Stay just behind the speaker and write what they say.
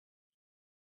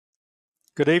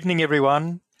Good evening,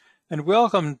 everyone, and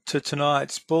welcome to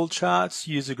tonight's BullCharts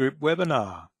User Group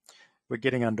webinar. We're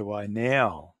getting underway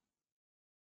now.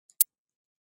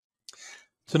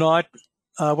 Tonight,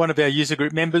 one of our user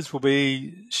group members will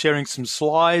be sharing some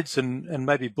slides and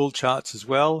maybe BullCharts as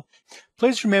well.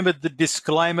 Please remember the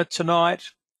disclaimer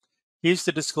tonight. Here's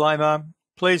the disclaimer.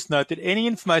 Please note that any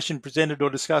information presented or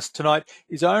discussed tonight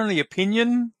is only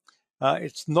opinion.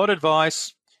 It's not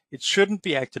advice. It shouldn't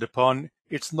be acted upon.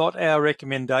 It's not our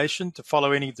recommendation to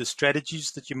follow any of the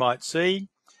strategies that you might see.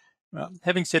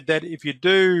 Having said that, if you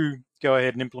do go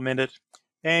ahead and implement it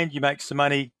and you make some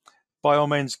money, by all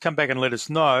means, come back and let us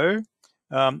know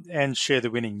and share the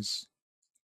winnings.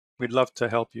 We'd love to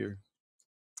help you.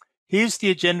 Here's the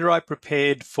agenda I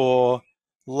prepared for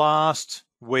last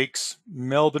week's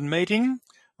Melbourne meeting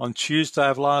on Tuesday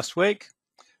of last week.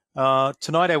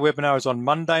 Tonight our webinar is on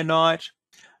Monday night.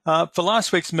 For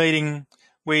last week's meeting,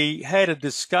 we had a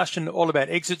discussion all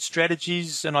about exit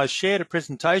strategies, and I shared a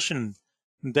presentation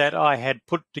that I had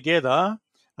put together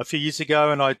a few years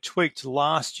ago and I tweaked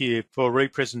last year for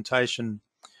representation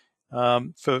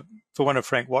for one of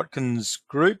Frank Watkins'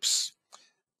 groups.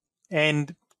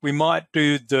 And we might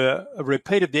do a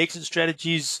repeat of the exit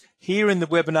strategies here in the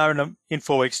webinar in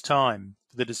 4 weeks' time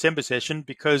for the December session,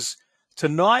 because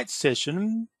tonight's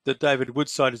session that David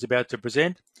Woodside is about to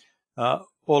present,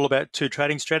 all about 2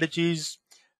 trading strategies,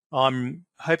 I'm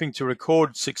hoping to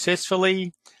record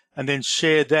successfully and then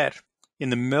share that in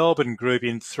the Melbourne group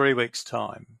in 3 weeks'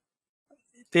 time.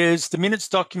 There's the minutes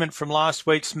document from last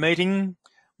week's meeting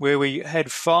where we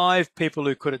had 5 people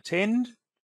who could attend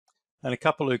and a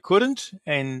couple who couldn't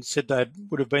and said they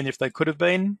would have been if they could have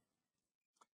been.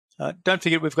 Don't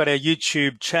forget we've got our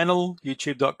YouTube channel,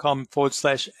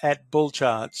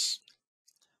 youtube.com/@BullCharts,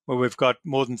 where we've got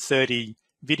more than 30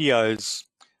 videos.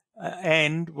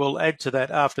 And we'll add to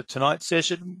that after tonight's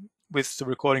session with the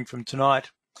recording from tonight.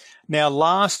 Now,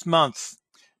 last month,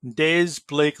 Des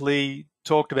Bleakley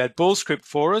talked about BullScript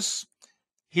for us.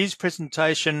 His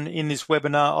presentation in this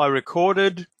webinar I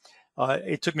recorded.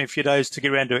 It took me a few days to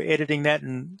get around to editing that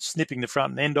and snipping the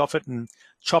front and end off it and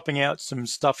chopping out some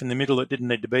stuff in the middle that didn't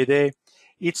need to be there.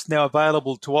 It's now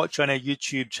available to watch on our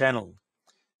YouTube channel.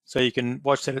 So you can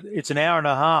watch that. It's an hour and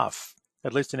a half,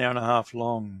 at least an hour and a half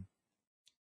long.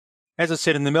 As I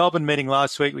said in the Melbourne meeting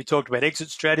last week, we talked about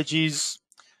exit strategies.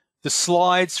 The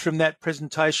slides from that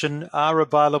presentation are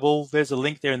available. There's a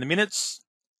link there in the minutes.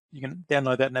 You can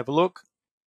download that and have a look.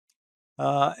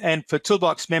 And for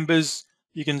Toolbox members,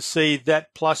 you can see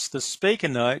that plus the speaker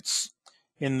notes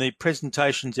in the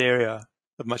presentations area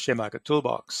of my Share Market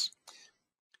Toolbox.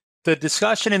 The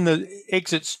discussion in the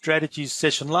exit strategies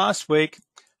session last week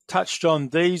touched on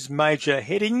these major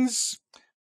headings,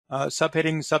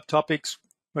 subheadings, subtopics,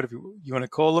 whatever you want to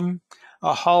call them,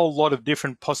 a whole lot of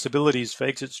different possibilities for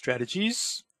exit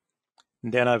strategies. And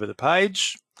down over the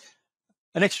page,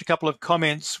 an extra couple of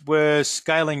comments were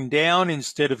scaling down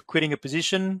instead of quitting a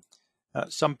position.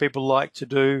 Some people like to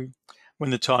do when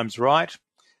the time's right.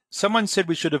 Someone said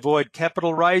we should avoid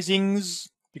capital raisings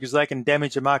because they can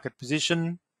damage a market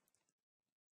position.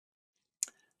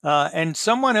 And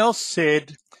someone else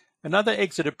said another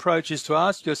exit approach is to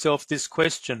ask yourself this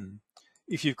question.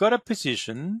 If you've got a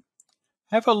position,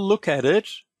 have a look at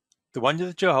it, the one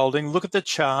that you're holding, look at the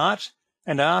chart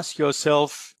and ask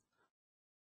yourself,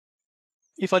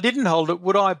 if I didn't hold it,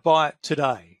 would I buy it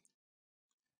today?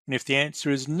 And if the answer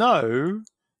is no,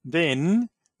 then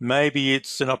maybe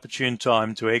it's an opportune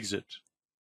time to exit.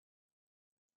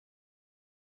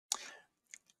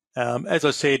 As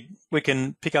I said, we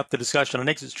can pick up the discussion on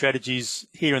exit strategies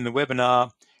here in the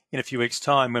webinar in a few weeks'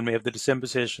 time when we have the December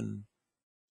session.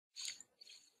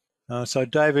 So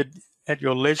David, at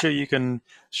your leisure, you can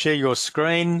share your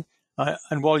screen,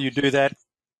 and while you do that,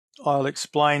 I'll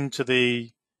explain to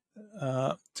the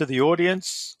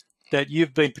audience that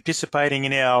you've been participating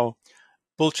in our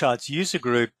BullCharts user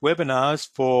group webinars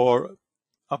for,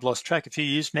 I've lost track, a few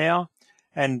years now,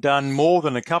 and done more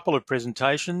than a couple of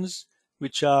presentations,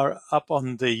 which are up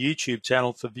on the YouTube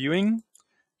channel for viewing.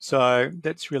 So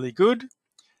that's really good.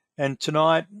 And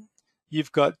tonight,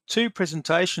 you've got 2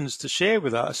 presentations to share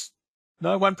with us.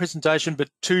 No 1 presentation,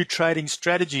 but 2 trading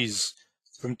strategies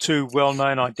from 2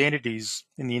 well-known identities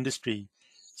in the industry.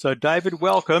 So David,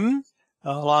 welcome.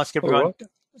 I'll ask everyone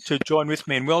to join with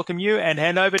me and welcome you and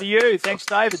hand over to you. Thanks,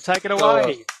 David. Take it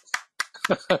away.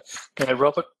 Okay,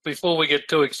 Robert, before we get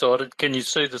too excited, can you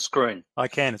see the screen? I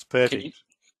can. It's perfect.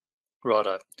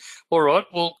 Righto. All right.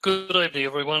 Well, good evening,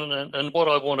 everyone. And what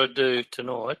I want to do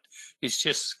tonight is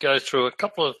just go through a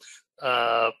couple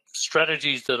of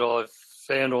strategies that I've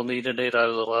found on the internet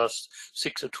over the last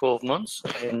 6 or 12 months,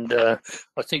 and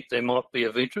I think they might be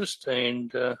of interest,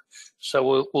 and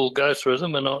so we'll go through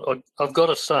them. And I've got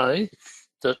to say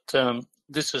that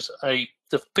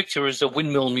the picture is a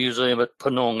windmill museum at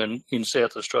Penong in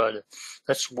South Australia.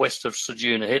 That's west of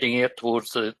Ceduna, heading out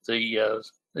towards the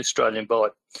Australian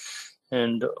Bight.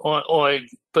 And I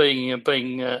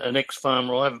being an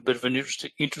ex-farmer, I have a bit of an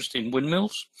interest in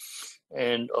windmills.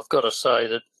 And I've got to say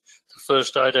that the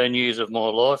first 18 years of my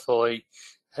life, I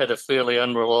had a fairly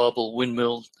unreliable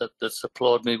windmill that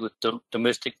supplied me with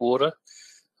domestic water.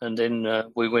 And then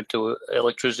we went to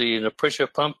electricity and a pressure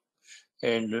pump,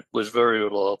 and it was very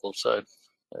reliable. So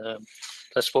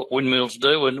that's what windmills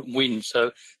do, and wind.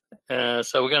 So we're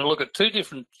going to look at two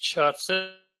different chart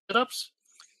setups.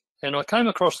 And I came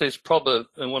across this proverb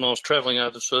when I was travelling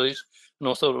overseas, and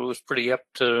I thought it was pretty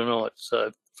apt to tonight.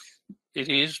 So it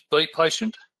is, be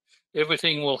patient.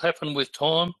 Everything will happen with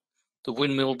time. The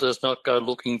windmill does not go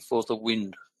looking for the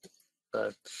wind.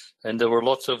 And there were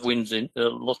lots of windmills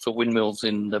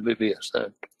in Namibia.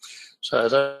 So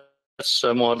that's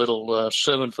my little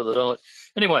sermon for the night.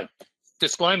 Anyway,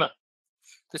 disclaimer.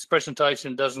 This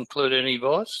presentation does include any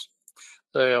advice.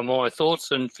 They are my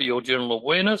thoughts and for your general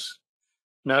awareness.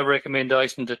 No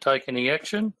recommendation to take any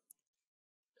action.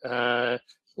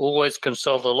 Always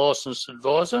consult a licensed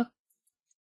advisor.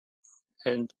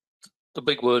 And the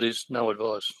big word is no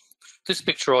advice. This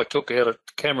picture I took out at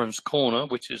Cameron's Corner,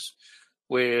 which is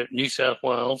where New South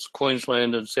Wales,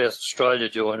 Queensland and South Australia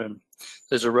join. And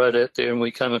there's a road out there, and we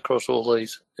came across all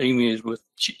these emus with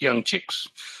young chicks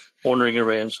wandering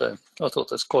around. So I thought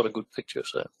that's quite a good picture.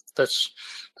 So that's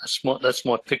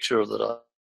my picture of the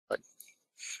day.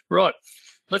 Right.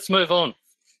 Let's move on.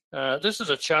 This is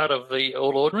a chart of the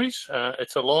All Ordinaries.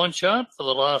 It's a line chart for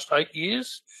the last 8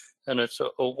 years, and it's a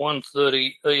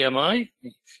 130 EMA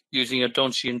using a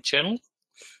Donchian channel.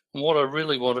 And what I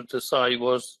really wanted to say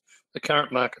was the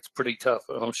current market's pretty tough,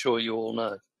 and I'm sure you all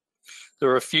know. There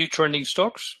are a few trending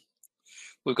stocks.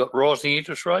 We've got rising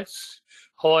interest rates,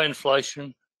 high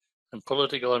inflation, and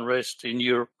political unrest in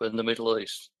Europe and the Middle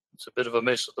East. It's a bit of a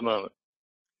mess at the moment.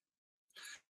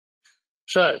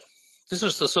 So this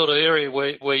is the sort of area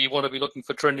where you want to be looking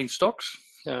for trending stocks.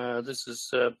 This is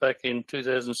back in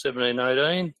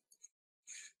 2017-18,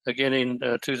 again in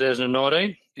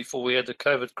 2019, before we had the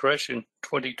COVID crash in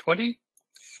 2020.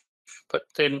 But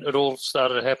then it all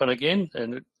started to happen again,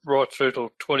 and right through till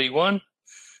 21.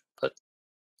 But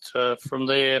from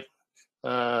there,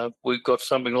 we've got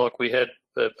something like we had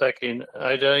back in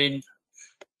 18,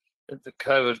 the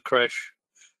COVID crash,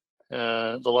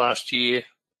 the last year,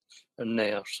 and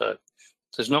now. So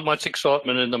there's not much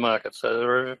excitement in the market, so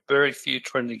there are very few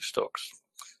trending stocks.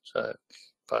 So,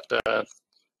 but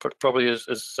probably as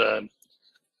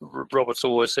Robert's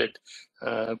always said,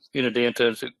 in a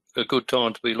downturn, it's a good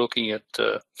time to be looking at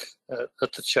the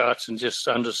charts and just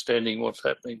understanding what's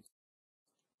happening.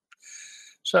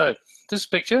 So this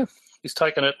picture is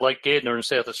taken at Lake Gardner in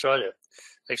South Australia.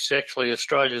 It's actually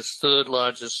Australia's third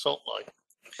largest salt lake.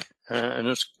 And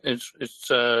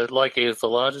Lake Eyre is the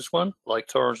largest one. Lake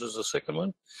Torrens is the second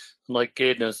one. Lake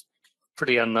Gardner is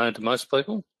pretty unknown to most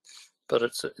people, but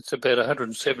it's about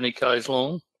 170 k's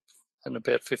long and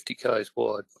about 50 k's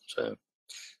wide. So,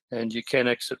 and you can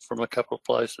exit from a couple of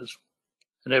places.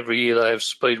 And every year they have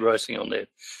speed racing on there,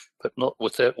 but not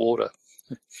with that water.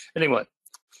 Anyway,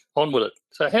 on with it.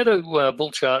 So how do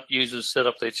BullChart users set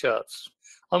up their charts?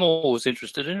 I'm always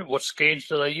interested in it. What scans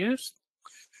do they use?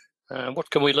 What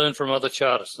can we learn from other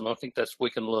chartists? And I think we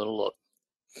can learn a lot.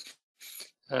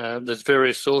 There's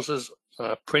various sources,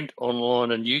 print,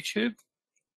 online and YouTube.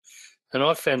 And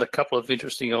I've found a couple of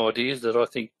interesting ideas that I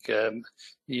think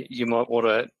you might want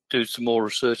to do some more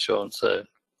research on. So,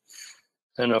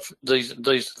 and these are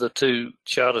the two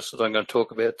chartists that I'm going to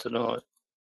talk about tonight.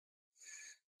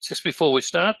 Just before we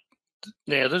start,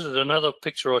 now this is another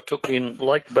picture I took in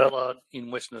Lake Ballard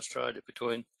in Western Australia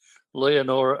between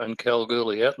Leonora and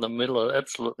Kalgoorlie, out in the middle of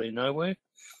absolutely nowhere.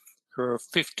 There are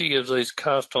 50 of these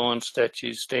cast iron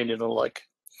statues standing in a lake.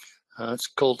 It's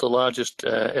called the largest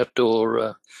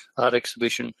outdoor art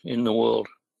exhibition in the world.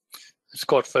 It's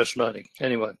quite fascinating.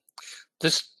 Anyway,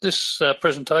 this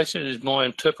presentation is my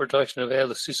interpretation of how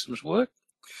the systems work.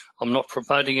 I'm not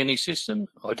promoting any system.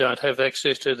 I don't have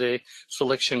access to their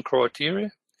selection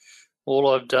criteria.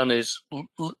 All I've done is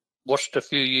watched a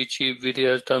few YouTube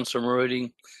videos, done some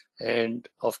reading, and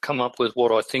I've come up with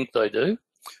what I think they do.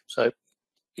 So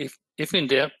if in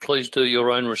doubt, please do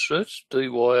your own research, do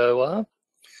YOR.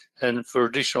 And for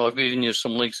additional, I've given you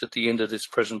some links at the end of this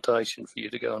presentation for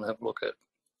you to go and have a look at.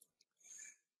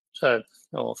 So,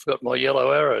 I forgot my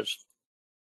yellow arrows.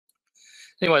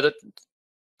 Anyway,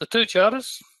 the two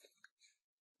charters,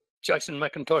 Jason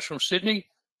McIntosh from Sydney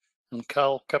and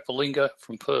Carl Capolingua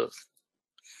from Perth.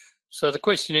 So the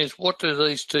question is, what do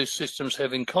these two systems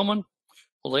have in common?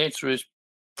 Well, the answer is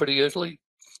pretty easily.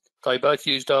 They both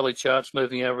use daily charts,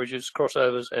 moving averages,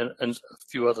 crossovers, and a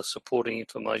few other supporting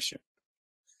information.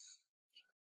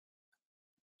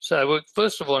 So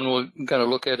first of all, we're going to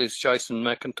look at is Jason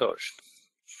McIntosh.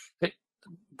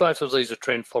 Both of these are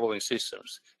trend following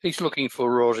systems. He's looking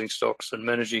for rising stocks and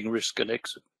managing risk and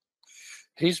exit.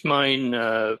 His main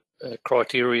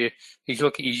criteria, he's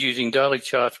using daily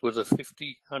charts with a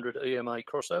 50, 100 EMA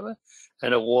crossover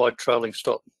and a wide trailing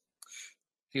stop.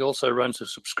 He also runs a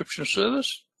subscription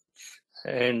service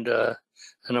and a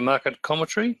market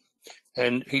commentary,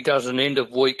 and he does an end of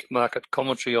week market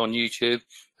commentary on YouTube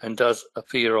and does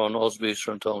appear on Ausbiz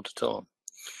from time to time.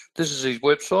 This is his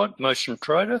website,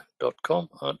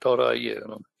 motiontrader.com.au,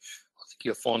 and I think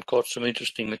you'll find quite some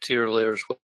interesting material there as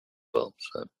well.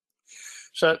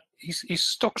 So his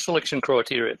stock selection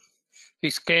criteria. He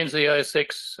scans the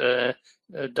ASX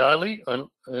daily and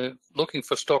looking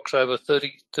for stocks over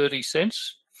 30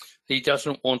 cents. He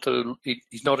doesn't want to,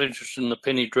 he's not interested in the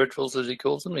penny dreadfuls, as he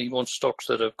calls them. He wants stocks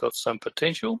that have got some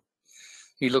potential.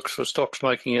 He looks for stocks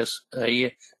making a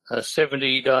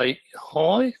 70-day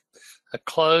high, a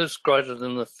close greater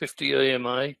than the 50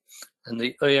 EMA, and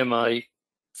the EMA,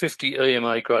 50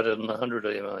 EMA greater than the 100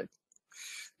 EMA.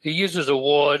 He uses a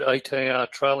wide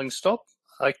ATR trailing stop,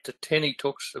 8 to 10 he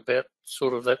talks about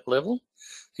sort of that level.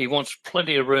 He wants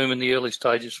plenty of room in the early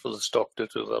stages for the stock to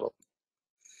develop.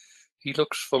 He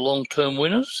looks for long-term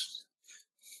winners.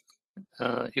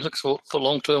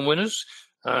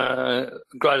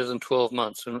 Greater than 12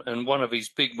 months. And one of his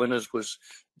big winners was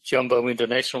Jumbo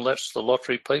International. That's the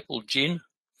lottery people, GIN,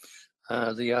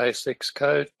 the ASX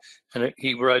code. And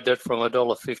he rode that from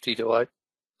 $1.50 to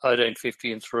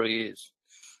 $18.50 in 3 years.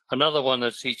 Another one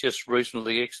that he just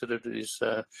recently exited is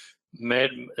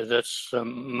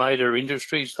Mader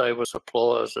Industries. They were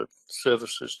suppliers of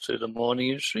services to the mining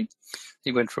industry.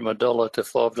 He went from $1 to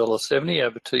 $5.70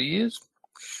 over 2 years.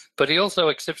 But he also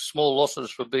accepts small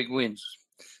losses for big wins.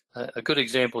 A good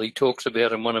example he talks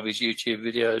about in one of his YouTube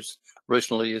videos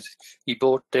recently is he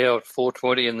bought Dow at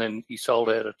 420 and then he sold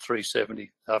out at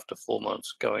 370 after 4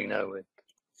 months, going nowhere.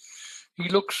 He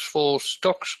looks for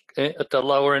stocks at the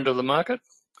lower end of the market,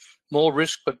 more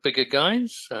risk but bigger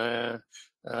gains.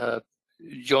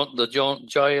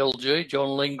 JLG, John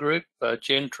Ling Group,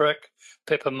 Gentrack,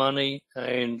 Pepper Money,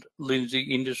 and Lindsay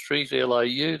Industries,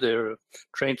 LAU. They're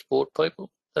transport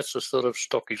people. That's the sort of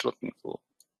stock he's looking for.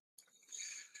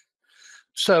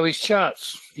 So his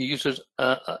charts, he uses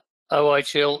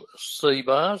OHL C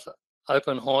bars,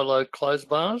 open, high, low, close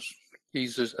bars. He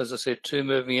uses, as I said, two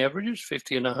moving averages,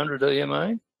 50 and 100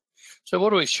 EMA. So what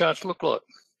do his charts look like?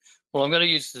 Well, I'm going to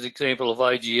use this example of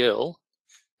AGL,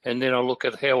 and then I'll look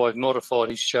at how I've modified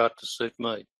his chart to suit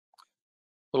me.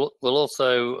 We'll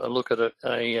also look at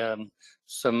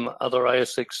some other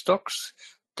ASX stocks,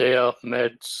 Dow,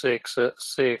 MAD,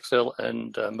 CXL,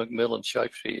 and Macmillan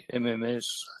Shapeshare, MMS.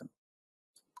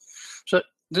 So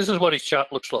this is what his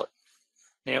chart looks like.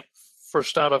 Now, for a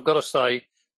start, I've got to say,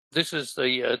 this is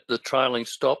the trailing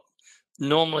stop.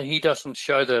 Normally, he doesn't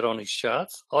show that on his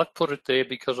charts. I've put it there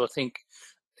because I think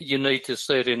you need to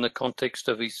see it in the context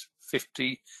of his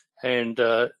 50 and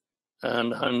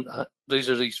these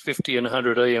are these 50 and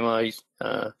 100 EMA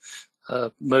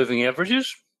moving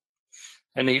averages.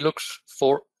 And he looks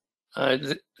for,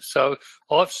 so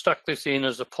I've stuck this in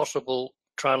as a possible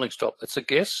trailing stop. It's a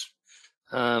guess.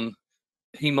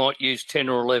 He might use 10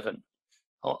 or 11.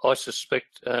 I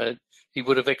suspect he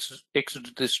would have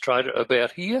exited this trade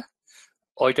about here.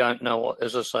 I don't know.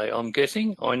 As I say, I'm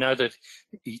guessing. I know that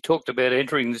he talked about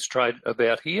entering this trade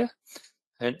about here.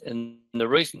 And the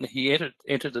reason he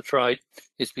entered the trade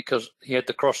is because he had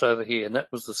the crossover here, and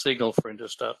that was the signal for him to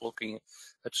start looking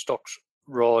at stocks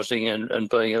rising and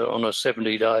being on a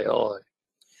 70-day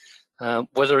high.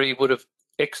 Whether he would have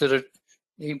exited,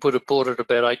 he would have bought it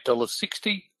about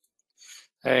 $8.60,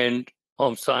 and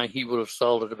I'm saying he would have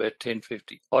sold it about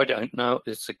 $10.50. I don't know.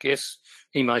 It's a guess.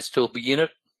 He may still be in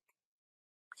it,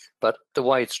 but the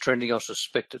way it's trending, I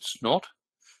suspect it's not.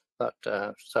 But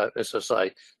so as I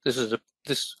say,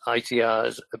 this ATR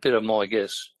is a bit of my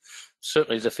guess.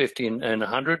 Certainly the 50 and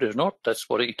 100 is not. That's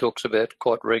what he talks about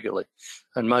quite regularly.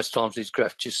 And most times his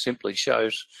graph just simply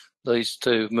shows these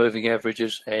two moving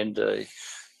averages and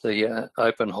the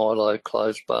open, high, low,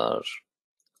 close bars.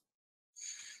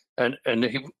 And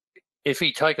if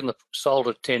he'd taken sold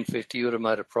at 10.50, he would have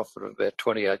made a profit of about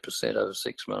 28% over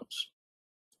 6 months.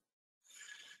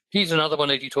 Here's another one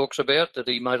that he talks about that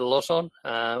he made a loss on.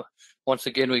 Once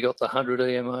again, we got the 100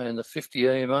 EMA and the 50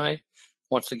 EMA.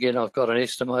 Once again, I've got an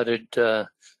estimated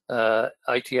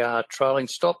ATR trailing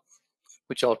stop,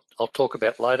 which I'll talk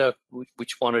about later,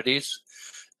 which one it is.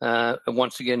 And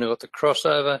once again, I've got the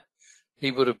crossover.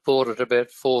 He would have bought at about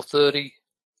 $4.30,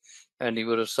 and he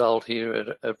would have sold here at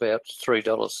about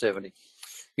 $3.70.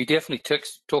 He definitely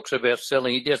talks about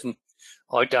selling. He doesn't.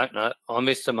 I don't know. I'm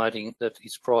estimating that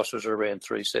his price was around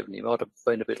 $3.70. It might have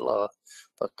been a bit lower,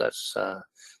 but that's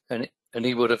and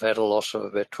he would have had a loss of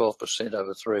about 12%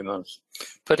 over 3 months.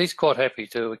 But he's quite happy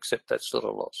to accept that sort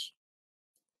of loss.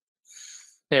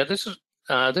 Now this is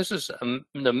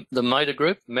the Mader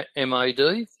Group,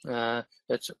 MAD.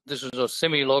 This is a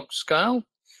semi-log scale,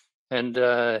 and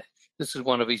this is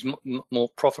one of his more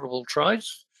profitable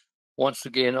trades. Once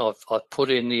again, I've put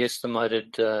in the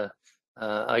estimated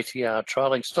ATR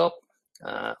trailing stop.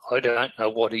 I don't know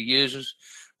what he uses,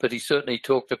 but he certainly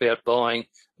talked about buying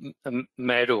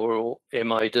MAD or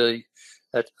MAD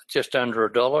at just under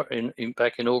 $1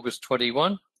 back in August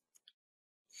 21.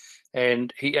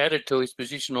 And he added to his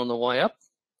position on the way up.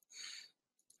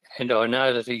 And I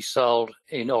know that he sold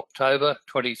in October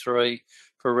 23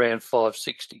 for around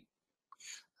 $5.60.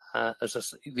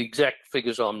 The exact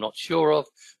figures I'm not sure of,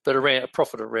 but around a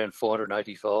profit of around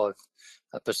 485%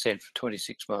 for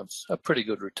 26 months. A pretty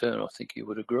good return, I think you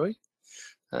would agree.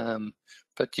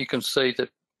 But you can see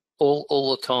that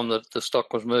all the time that the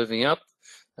stock was moving up,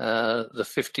 the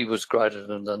 50 was greater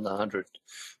than the 100.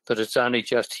 But it's only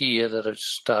just here that it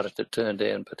started to turn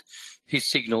down. But his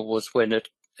signal was when the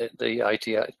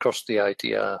ATR crossed the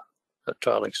ATR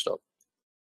trailing stop.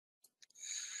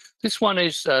 This one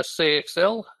is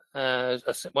CXL,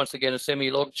 once again a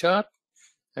semi-log chart,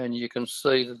 and you can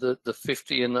see the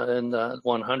 50 and the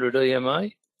 100 EMA.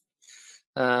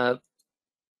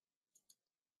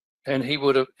 And he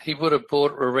would have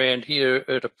bought around here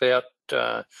at about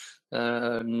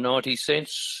 90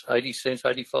 cents, 80 cents,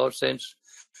 85 cents,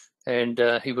 and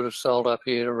he would have sold up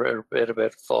here at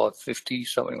about 5.50,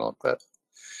 something like that.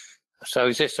 So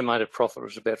his estimated profit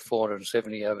was about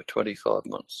 470 over 25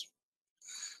 months.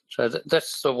 So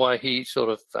that's the way he sort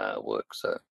of works.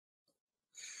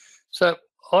 So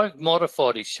I've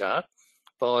modified his chart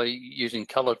by using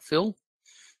coloured fill.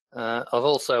 I've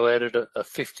also added a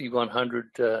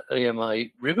 50-100 EMA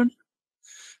ribbon,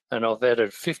 and I've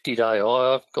added 50-day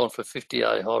high. I've gone for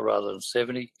 50-day high rather than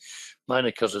 70,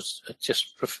 mainly because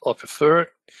I prefer it.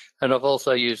 And I've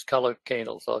also used coloured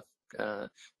candles.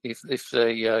 If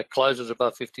the closes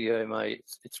above 50 EMA,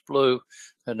 it's blue,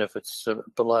 and if it's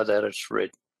below that, it's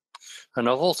red. And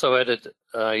I've also added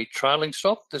a trailing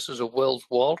stop. This is a Wells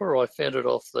Wilder. I found it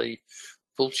off the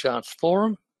BullCharts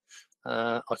forum.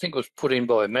 I think it was put in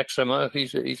by Maximo.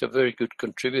 He's a very good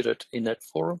contributor in that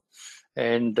forum,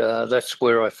 and that's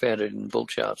where I found it in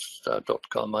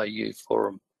bullcharts.com.au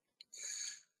forum.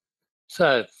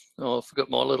 So I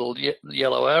forgot my little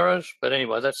yellow arrows, but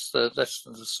anyway, that's the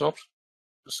synopsis.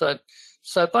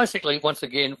 So basically, once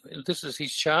again, this is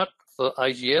his chart for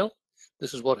AGL.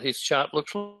 This is what his chart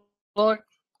looks like.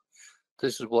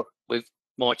 This is what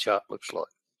my chart looks like.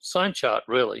 Same chart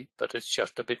really, but it's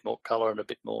just a bit more colour and a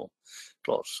bit more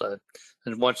gloss. So,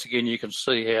 and once again, you can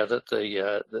see how that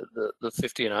the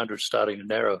 50 and 100 is starting to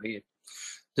narrow here.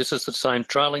 This is the same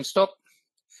trailing stop,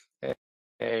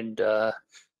 and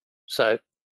so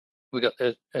we got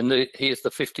here's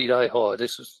the 50-day high.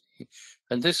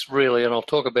 This really, and I'll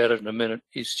talk about it in a minute,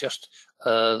 is just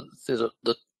the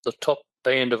top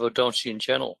band of a Donchian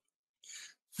channel,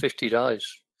 50 days,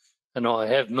 and I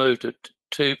have moved it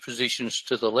 2 positions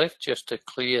to the left just to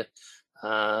clear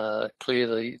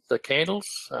the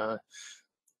candles,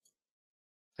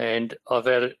 and I've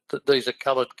added these are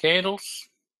coloured candles,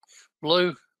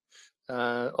 blue.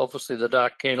 Obviously, the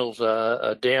dark candles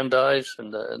are down days,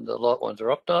 and the light ones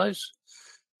are up days.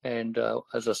 And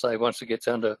as I say, once it gets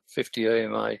under 50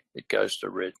 EMA, it goes to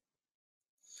red.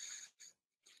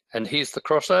 And here's the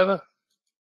crossover.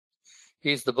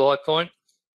 Here's the buy point,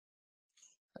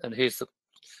 and here's the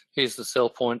sell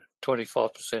point,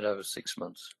 25% over 6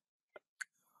 months.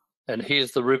 And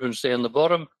here's the ribbons down the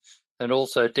bottom, and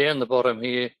also down the bottom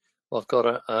here, I've got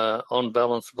a on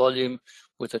balance volume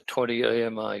with a 20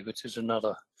 EMA, which is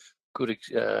another good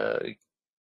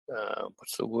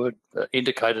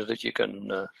indicator that you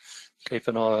can keep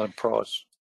an eye on price.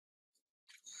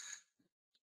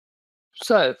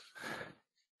 So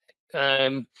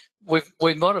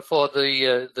we've modified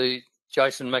the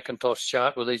Jason McIntosh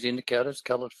chart with these indicators,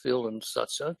 coloured fill and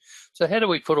such. So how do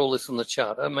we put all this on the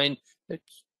chart? I mean,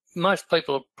 most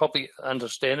people probably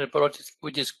understand it, but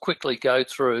we just quickly go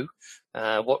through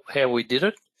how we did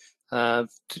it. To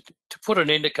put an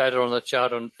indicator on the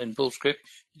chart in BullScript,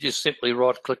 you just simply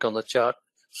right-click on the chart,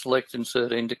 select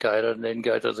Insert Indicator, and then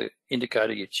go to the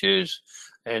indicator you choose,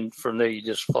 and from there you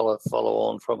just follow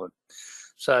on from it.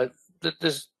 So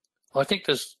I think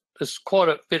there's quite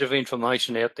a bit of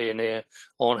information out there now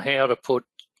on how to put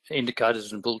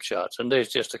indicators in BullCharts, and there's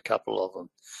just a couple of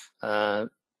them.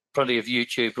 Plenty of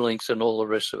YouTube links and all the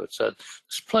rest of it. So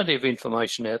there's plenty of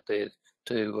information out there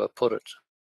to put it.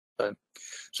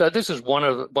 So this is one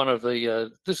of the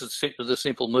this is the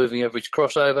simple moving average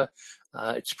crossover.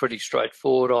 It's pretty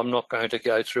straightforward. I'm not going to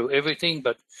go through everything,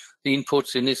 but the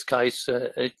inputs in this case,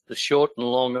 the short and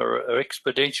long are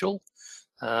exponential.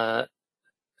 And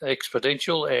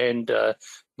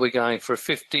we're going for a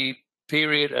 50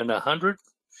 period and 100,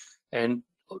 and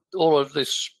all of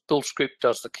this BullScript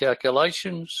does the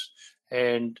calculations,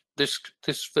 and this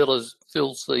fills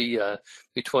the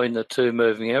between the two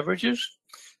moving averages,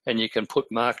 and you can put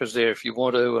markers there if you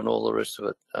want to and all the rest of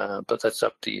it, but that's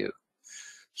up to you.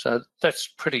 So that's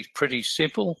pretty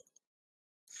simple.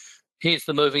 Here's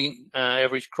the moving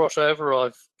average crossover.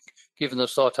 I've given the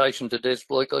citation to Des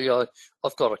Blakely.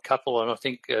 I've got a couple, and I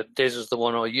think Des is the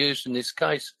one I used in this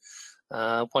case.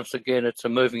 Once again, it's a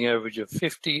moving average of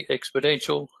 50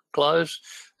 exponential close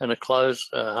and a close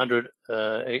 100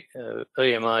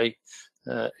 EMA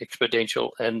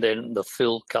exponential, and then the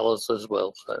fill colours as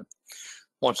well. So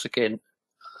once again,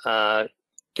 go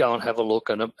and have a look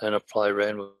and play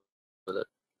around with it.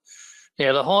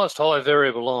 Now, the highest high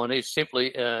variable line is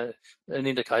simply an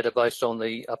indicator based on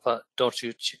the upper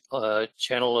Donchian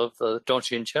channel of the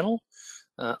Donchian channel.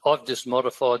 I've just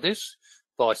modified this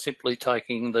by simply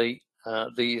taking the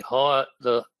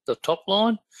top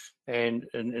line, and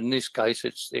in this case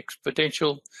it's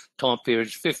exponential, time period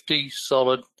is 50,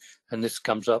 solid, and this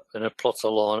comes up and it plots a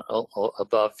line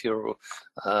above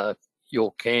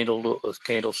your candle or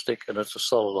candlestick, and it's a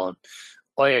solid line.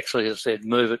 I actually have said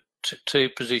move it two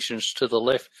positions to the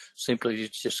left, simply to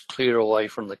just clear away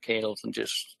from the candles and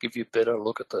just give you a better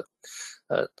look at the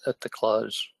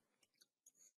close.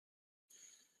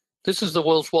 This is the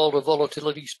Wells Wilder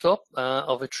volatility stop.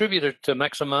 I've attributed it to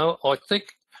Maximo. I think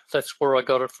that's where I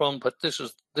got it from, but this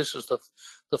is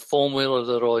the formula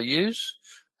that I use,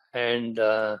 and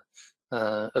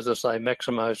as I say,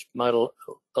 Maximo's made a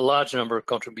large number of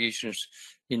contributions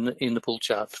in the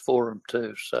BullCharts forum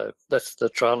too. So that's the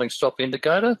trailing stop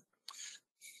indicator.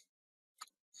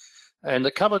 And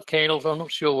the coloured candles, I'm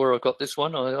not sure where I got this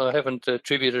one. I haven't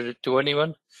attributed it to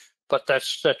anyone, but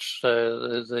that's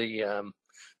the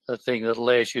thing that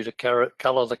allows you to colour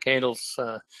the candles.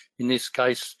 In this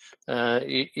case,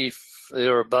 if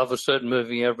they're above a certain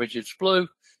moving average, it's blue.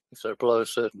 If they're below a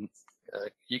certain,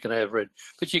 you can have red,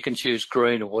 but you can choose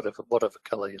green or whatever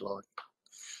colour you like.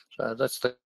 So that's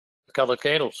the colour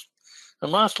candles.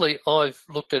 And lastly, I've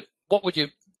looked at what would you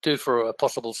do for a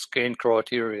possible scan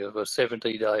criteria of a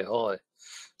 70-day high.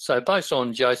 So based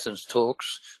on Jason's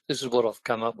talks, this is what I've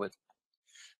come up with.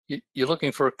 You're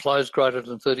looking for a close greater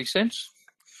than 30 cents,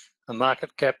 a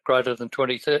market cap greater than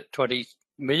 20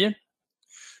 million,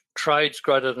 trades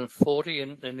greater than 40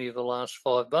 in any of the last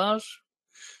 5 bars.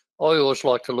 I always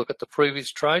like to look at the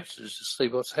previous trades just to see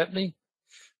what's happening.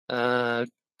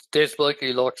 Des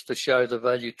Blakely likes to show the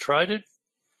value traded.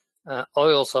 I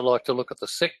also like to look at the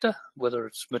sector, whether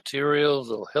it's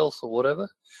materials or health or whatever.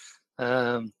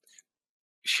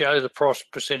 Show the price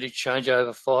percentage change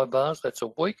over 5 bars, that's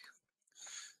a week.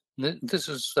 This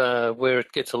is where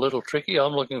it gets a little tricky.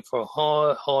 I'm looking for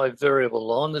a high variable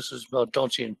line. This is my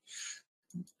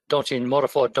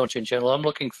modified Donchian channel. I'm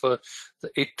looking for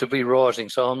it to be rising.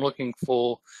 So I'm looking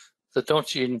for the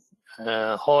Donchian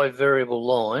high variable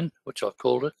line, which I've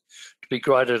called it, to be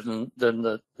greater than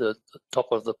the top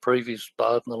of the previous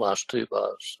bar in the last 2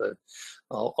 bars. So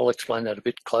I'll explain that a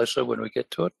bit closer when we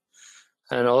get to it.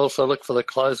 And I also look for the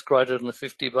close greater than the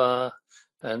 50 bar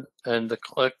and the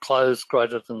close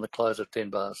greater than the close of 10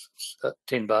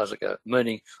 bars ago,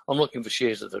 meaning I'm looking for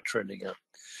shares that are trending up.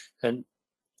 And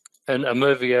a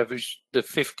moving average, the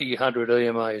 50, 100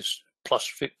 EMA is plus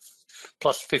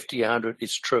 50, 100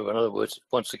 is true. In other words,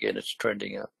 once again, it's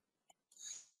trending up.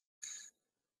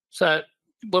 So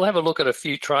we'll have a look at a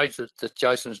few trades that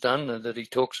Jason's done and that he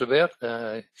talks about.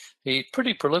 He's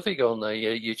pretty prolific on the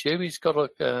YouTube.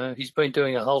 He's been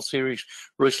doing a whole series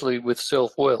recently with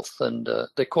self-wealth, and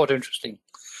they're quite interesting.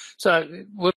 So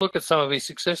we'll look at some of his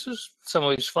successes, some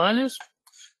of his failures,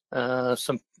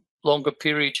 some longer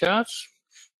period charts,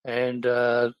 and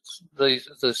the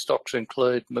stocks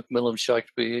include Macmillan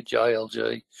Shakespeare,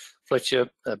 JLG, Fletcher,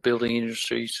 Building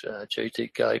Industries,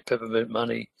 GTK, Peppermint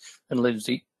Money, and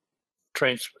Lindsay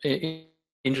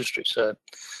industry. So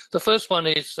the first one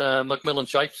is Macmillan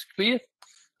Shakespeare.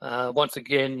 Once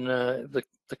again, the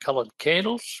coloured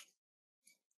candles,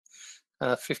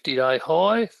 50-day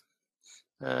high,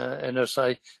 and I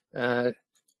say, and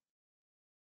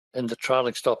the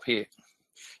trailing stop here.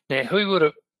 Now, who would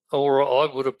have, or I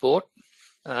would have bought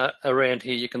around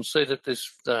here? You can see that this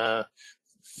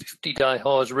 50-day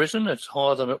high has risen. It's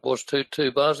higher than it was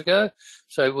two bars ago.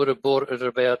 So we would have bought it at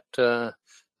about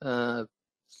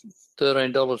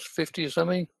 $13.50 or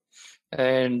something,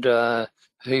 and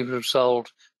he would have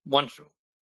sold once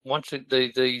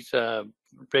these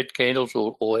red candles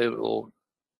or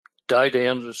day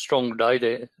down, strong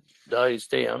days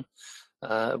down,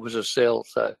 it was a sell.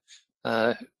 So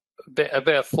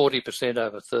about 40%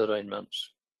 over 13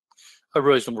 months, a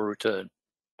reasonable return.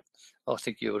 I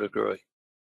think you would agree.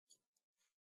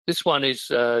 This one is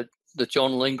the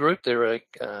John Ling Group. They're a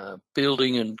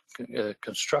building and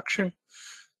construction.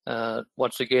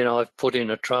 Once again, I've put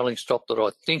in a trailing stop that I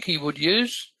think he would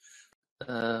use.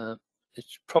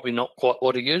 It's probably not quite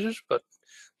what he uses, but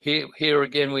here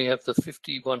again we have the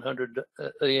 50-100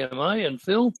 EMA and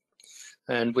fill,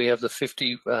 and we have the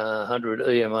 50-100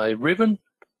 EMA ribbon,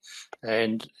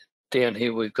 and down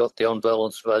here we've got the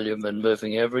on-balance volume and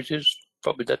moving averages.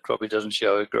 That probably doesn't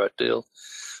show a great deal,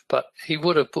 but he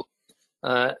would have put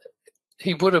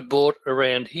bought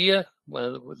around here,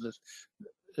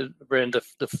 around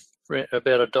about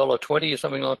 $1.20 or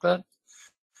something like that,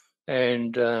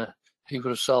 and he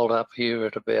would have sold up here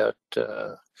at about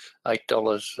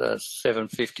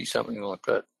 $8.750, something like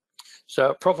that.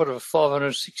 So a profit of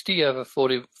 $560 over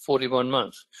 41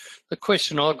 months. The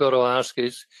question I've got to ask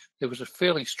is, there was a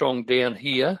fairly strong down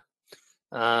here.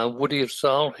 Would he have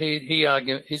sold?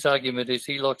 His argument is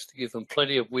he likes to give them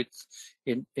plenty of width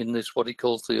in this, what he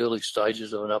calls the early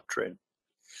stages of an uptrend.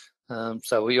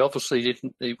 So he obviously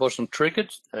he wasn't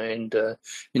triggered, and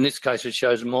in this case it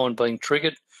shows mine being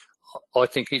triggered. I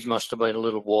think his must have been a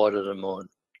little wider than mine,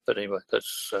 but anyway,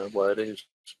 that's the way it is.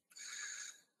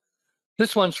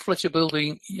 This one's Fletcher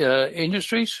Building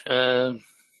Industries, and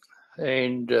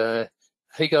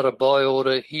he got a buy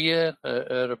order here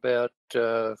at about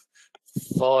 5.40,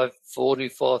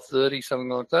 5.30, something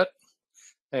like that,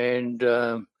 and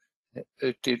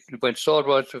it went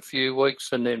sideways for a few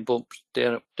weeks, and then boom,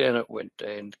 down it went,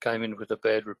 and came in with a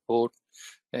bad report,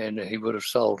 and he would have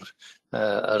sold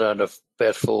at under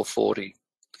about 4.40,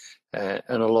 and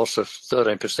a loss of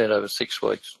 13% over 6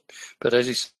 weeks. But as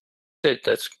he said,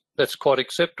 that's quite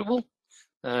acceptable.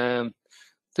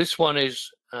 This one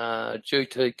is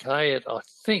GTK. I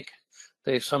think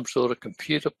there's some sort of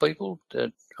computer people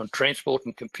on transport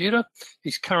and computer.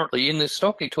 He's currently in this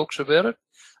stock. He talks about it.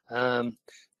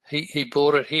 He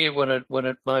bought it here when it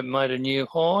made a new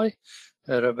high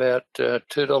at about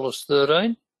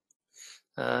 $2.13,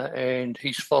 and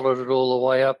he's followed it all the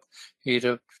way up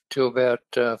here to about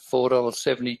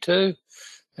 $4.72,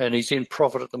 and he's in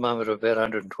profit at the moment of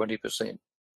about 120%.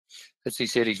 As he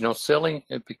said, he's not selling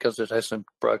it because it hasn't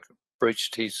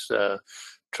breached his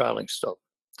trailing stop.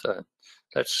 So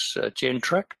that's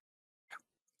Gentrack.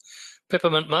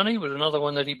 Peppermint Money was another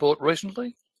one that he bought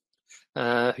recently.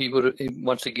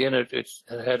 Once again, it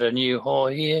had a new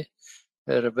high here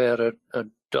at about a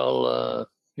dollar,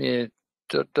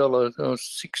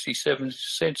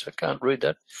 $1.67. I can't read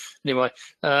that anyway,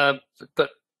 but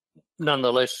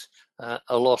nonetheless,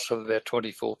 a loss of about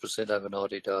 24% over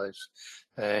 90 days.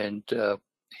 And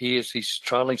here's his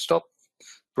trailing stop,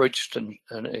 breached, and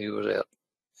he was out.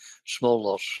 Small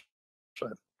loss. So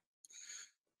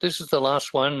this is the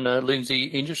last one, Lindsay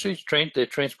Industries. They're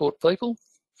transport people.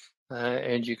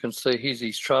 And you can see here's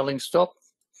his trailing stop,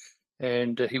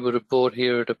 and he would have bought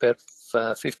here at about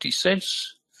 50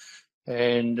 cents,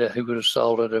 and he would have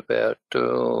sold at about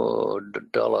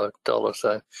 $1.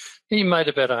 So he made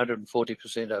about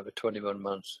 140% over 21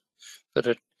 months.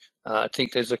 But I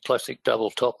think there's a classic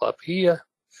double top up here,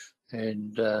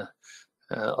 and I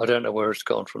don't know where it's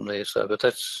gone from there. So, but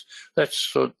that's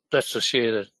a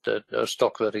share that a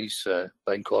stock that he's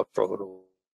been quite profitable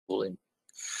in.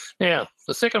 Now,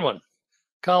 the second one,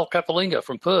 Carl Capolingua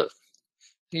from Perth.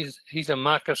 He's a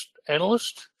market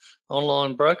analyst,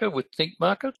 online broker with Think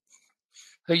Market.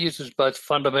 He uses both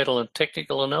fundamental and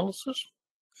technical analysis.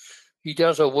 He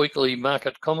does a weekly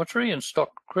market commentary and stock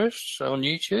crests on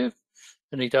YouTube,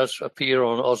 and he does appear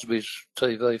on Ausbiz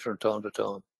TV from time to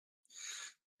time.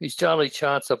 His daily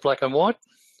charts are black and white,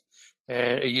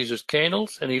 and he uses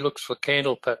candles, and he looks for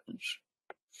candle patterns.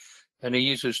 And he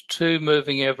uses 2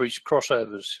 moving average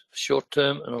crossovers, short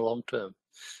term and a long term,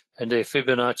 and they're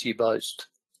Fibonacci based.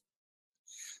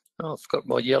 Oh, I've got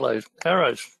my yellow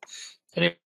arrows.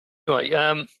 Anyway,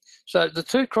 Anyway, so the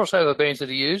two crossover bands that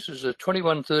he uses are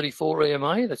 2134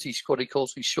 EMA, that's what he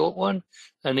calls his short one,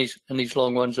 and his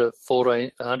long ones are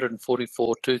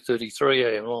 144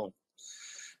 233 EM long.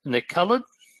 And they're coloured.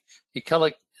 He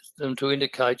coloured them to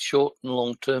indicate short and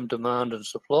long-term demand and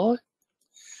supply.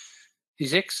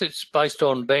 His exits based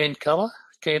on band colour,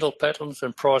 candle patterns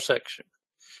and price action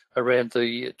around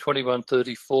the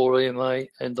 2134 EMA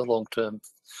and the long-term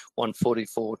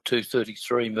 144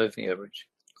 233 moving average.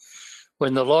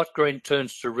 When the light green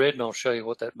turns to red, and I'll show you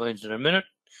what that means in a minute,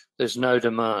 there's no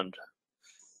demand.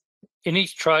 In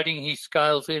his trading, he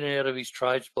scales in and out of his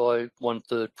trades by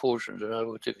 1/3 portions. In other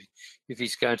words, if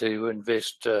he's going to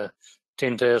invest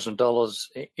 $10,000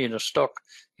 in a stock,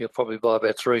 he'll probably buy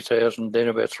about 3,000, then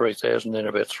about 3,000, then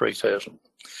about 3,000.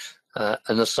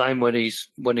 And the same when his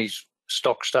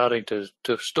stock's starting to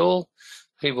stall,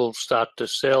 he will start to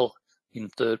sell in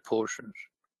third portions.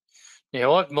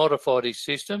 Now, I've modified his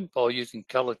system by using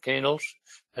coloured candles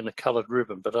and a coloured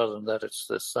ribbon, but other than that, it's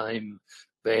the same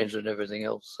bands and everything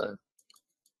else.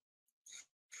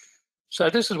 So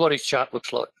this is what his chart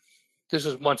looks like. This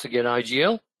is once again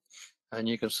AGL, and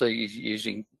you can see he's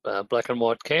using black and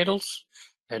white candles,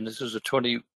 and this is a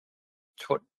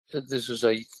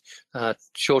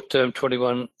short-term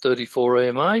 2134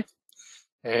 EMA,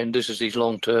 and this is his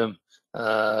long-term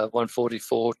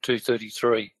 144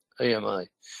 233 EMA.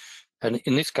 And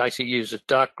in this case, he uses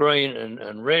dark green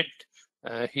and red.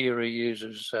 Here he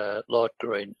uses light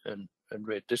green and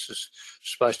red. This is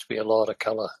supposed to be a lighter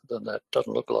colour than that.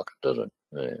 Doesn't look like it, does it?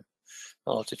 Yeah.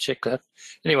 I'll have to check that.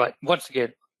 Anyway, once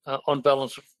again, on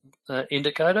balance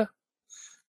indicator.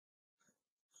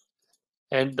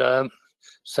 And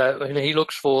so he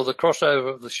looks for the crossover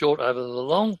of the short over the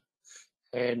long,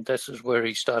 and this is where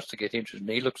he starts to get interested. And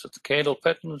he looks at the candle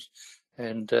patterns,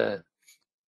 and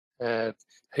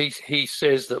he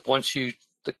says that once the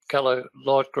colour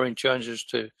light green changes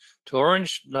to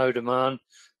orange, no demand,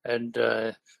 and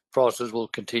prices will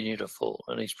continue to fall.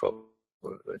 And it's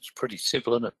pretty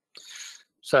simple, isn't it?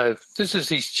 So this is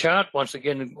his chart. Once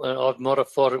again, I've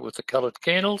modified it with the coloured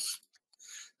candles.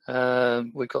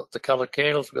 We've got the coloured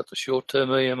candles, we've got the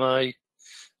short-term EMA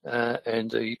and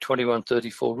the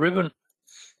 2134 ribbon,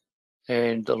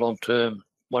 and the long-term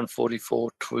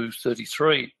 144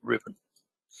 233 ribbon.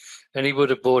 And he would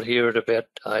have bought here at about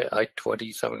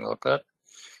 820, something like that.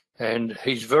 And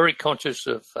he's very conscious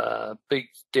of big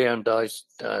down days,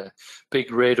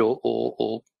 big red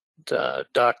or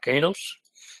dark candles.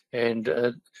 And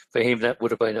for him, that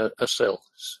would have been a sell.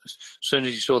 As soon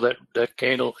as he saw that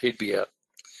candle, he'd be out.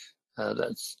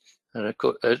 As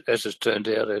it turned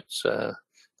out, it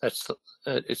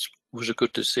was a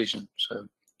good decision. So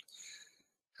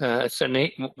it's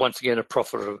once again a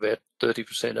profit of about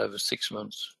 30% over 6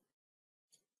 months.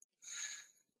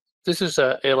 This is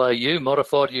a LAU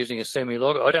modified using a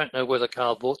semi-log. I don't know whether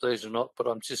Carl bought these or not, but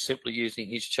I'm just simply using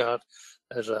his chart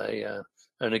as an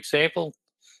example.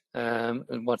 And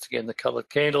once again, the coloured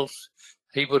candles.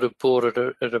 He would have bought it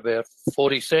at about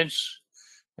 40 cents,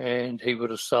 and he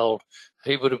would have sold.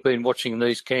 He would have been watching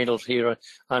these candles here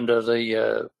under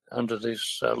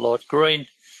this light green,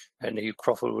 and his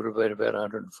profit would have been about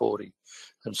 140.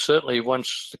 And certainly,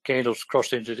 once the candles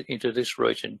cross into this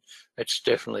region, it's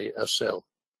definitely a sell.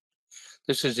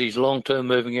 This is his long-term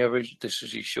moving average. This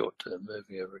is his short-term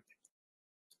moving average.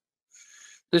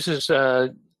 This is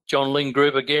John Ling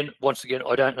Group again. Once again,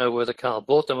 I don't know whether Carl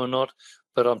bought them or not,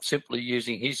 but I'm simply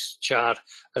using his chart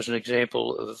as an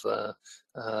example of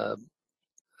how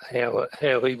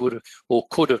he would have or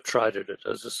could have traded it.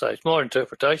 As I say, it's my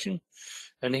interpretation,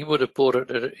 and he would have bought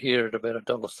it here at about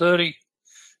 $1.30,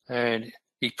 and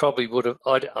he probably would have.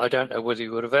 I don't know whether he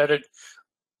would have added.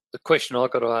 The question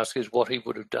I've got to ask is what he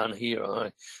would have done here. I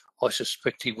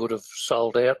suspect he would have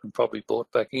sold out and probably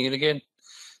bought back in again,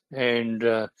 and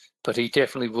but he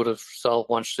definitely would have sold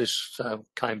once this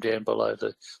came down below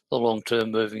the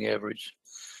long-term moving average.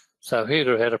 So he'd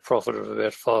have had a profit of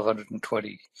about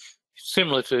 520,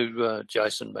 similar to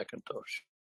Jason McIntosh.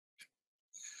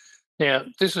 Now,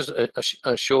 this is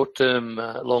a short-term,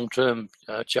 long-term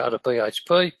chart of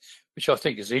BHP, which I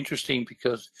think is interesting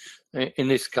because in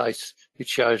this case, it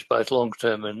shows both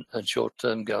long-term and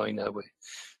short-term going nowhere.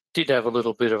 Did have a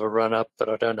little bit of a run-up, but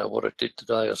I don't know what it did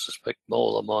today. I suspect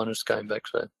more or minus came back,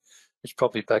 so it's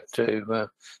probably back to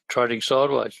trading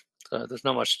sideways. So there's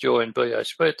not much joy in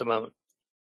BHP at the moment.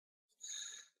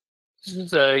 This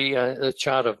is a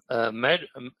chart of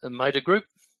Mader Group.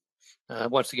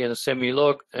 Once again, a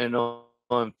semi-log, and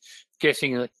I'm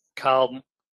guessing that Carl,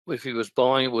 if he was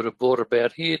buying, would have bought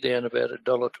about here, down about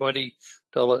 $1.20,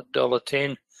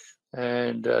 $1.10,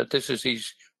 and this is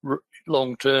his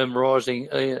long-term rising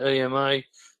EMA.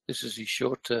 This is his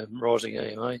short-term rising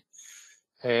EMA.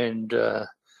 And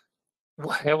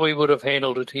how we would have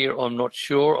handled it here, I'm not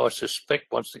sure. I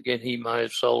suspect, once again, he may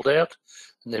have sold out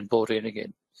and then bought in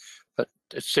again. But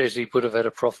it says he would have had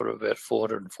a profit of about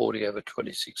 440 over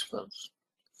 26 months.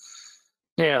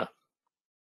 Now,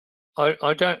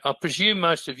 I presume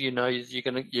most of you know you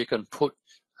can put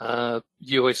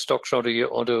US stocks onto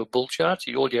a bull chart.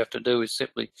 All you have to do is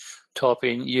simply type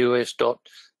in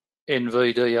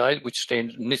US.NVDA, which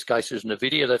stands, in this case, is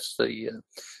NVIDIA. That's the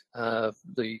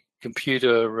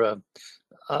computer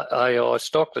AI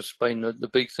stock that's been the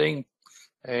big thing.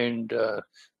 And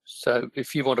so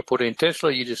if you want to put in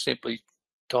Tesla, you just simply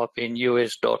type in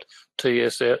US.TSLA,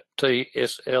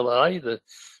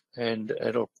 and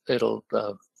it'll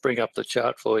bring up the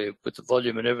chart for you with the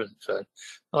volume and everything. So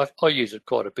I use it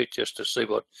quite a bit just to see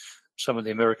what some of the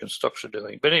American stocks are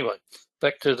doing. But anyway,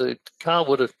 back to the Carl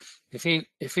would have, if he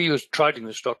was trading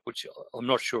the stock, which I'm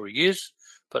not sure he is,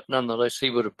 but nonetheless he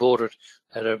would have bought it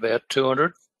at about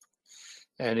 200,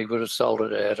 and he would have sold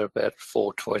it at about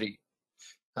 420.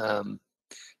 How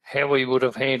he would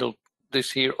have handled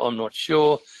this here, I'm not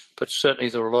sure, but certainly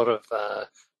there are a lot of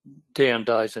down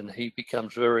days, and he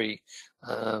becomes very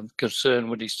concerned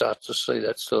when he starts to see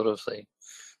that sort of thing.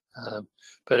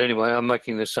 But anyway, I'm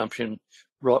making the assumption,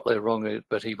 rightly or wrongly,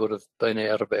 but he would have been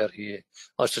out about here.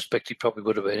 I suspect he probably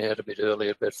would have been out a bit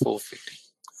earlier, about 450.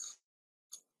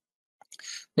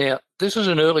 Now, this is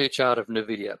an earlier chart of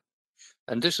NVIDIA,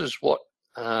 and this is what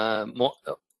the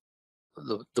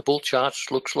bull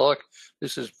charts looks like.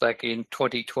 This is back in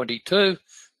 2022.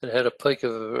 It had a peak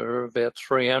of about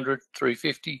 300,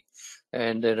 350,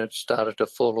 and then it started to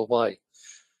fall away.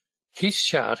 His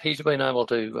chart, he's been able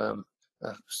to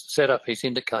set up his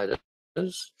indicators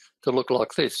to look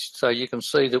like this. So you can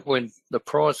see that when the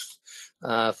price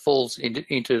falls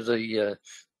into the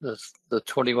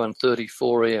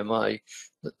 2134 EMA,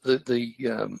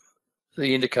 the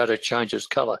indicator changes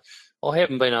colour. I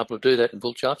haven't been able to do that in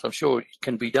bull charts. I'm sure it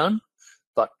can be done,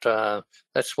 but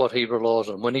that's what he relies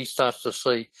on. When he starts to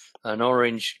see an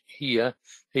orange here,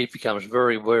 he becomes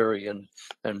very wary, and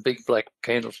big black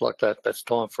candles like that, that's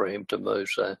time for him to move.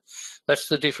 So that's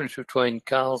the difference between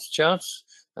Carl's charts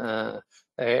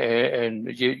and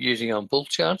using on bull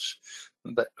charts.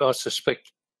 But I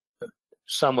suspect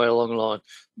somewhere along the line,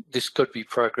 this could be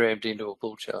programmed into a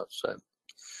bull chart. So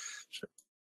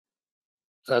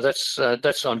that's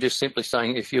I'm just simply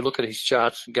saying, if you look at his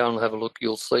charts and go and have a look,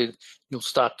 you'll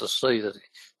start to see that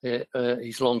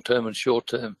his long-term and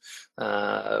short-term,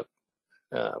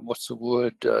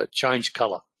 change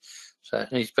colour. So and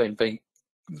it's been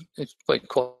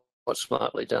quite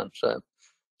smartly done.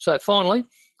 So finally,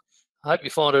 I hope you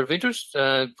find it of interest.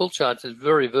 Bull charts is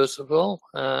very versatile.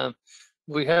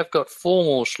 We have got 4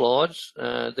 more slides.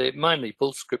 They're mainly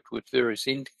bull script with various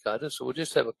indicators, so we'll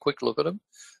just have a quick look at them.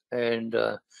 And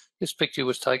this picture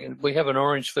was taken, we have an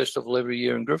Orange Festival every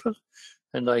year in Griffith,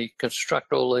 and they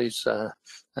construct all these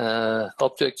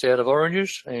objects out of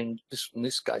oranges, and in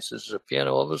this case this is a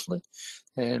piano, obviously,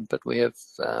 but we have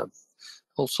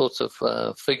all sorts of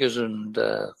figures and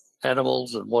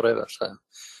animals and whatever. So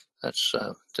that's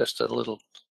just a little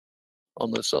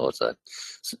on the side. So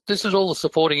this is all the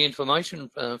supporting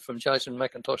information from Jason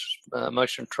McIntosh,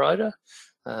 Motion Trader.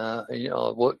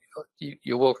 You're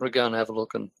welcome to go and have a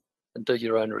look and do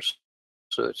your own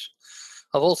research.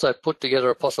 I've also put together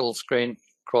a possible screen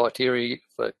criteria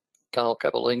for Carl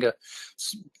Capolingua,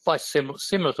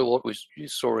 similar to what you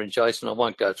saw in Jason. I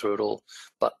won't go through it all,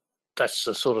 but that's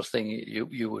the sort of thing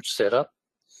you would set up.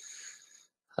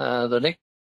 The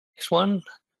next one,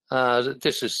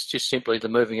 this is just simply the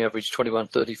moving average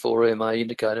 2134 EMA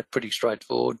indicator, pretty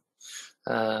straightforward.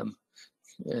 And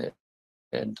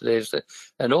there's that.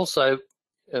 And also,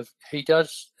 he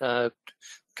does,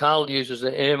 Carl uses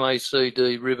an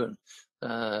MACD ribbon.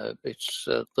 It's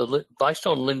based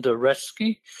on Linda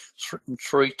Raschke,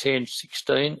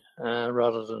 31016,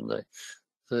 rather than the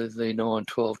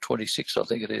 91226, I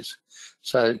think it is.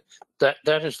 So that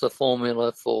is the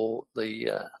formula for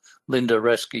the Linda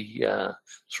Raschke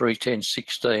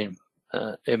 31016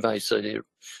 MACD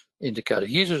indicator.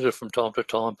 He uses it from time to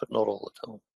time, but not all the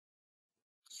time.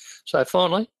 So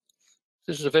finally,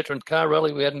 this is a veteran car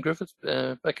rally we had in Griffith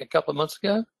back a couple of months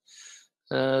ago.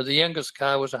 The youngest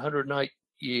car was 108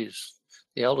 years.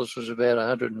 The eldest was about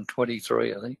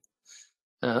 123, I think.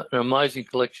 An amazing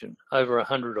collection, over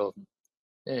 100 of them.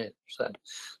 Yeah, so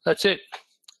that's it.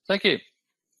 Thank you.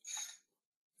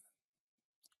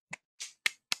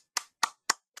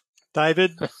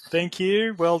 David, thank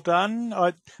you. Well done.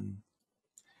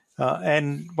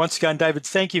 And once again, David,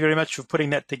 thank you very much for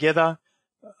putting that together.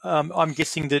 I'm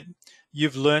guessing that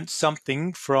you've learnt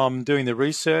something from doing the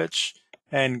research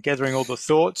and gathering all the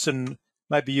thoughts, and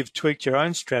maybe you've tweaked your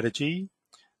own strategy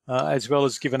as well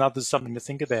as given others something to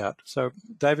think about. So,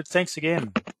 David, thanks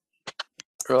again.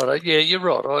 Right. Yeah, you're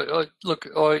right.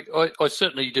 I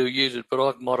certainly do use it, but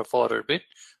I've modified it a bit.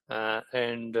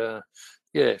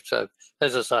 Yeah, so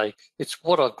as I say, it's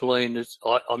what I've gleaned.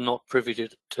 I'm not privy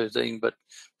to thing, but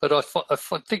I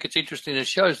think it's interesting. It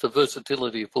shows the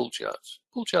versatility of BullCharts.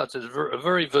 BullCharts is a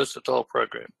very versatile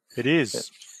program. It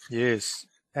is. Yeah. Yes,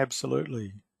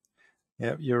 absolutely.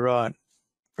 Yeah, you're right.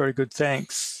 Very good.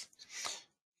 Thanks.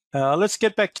 Let's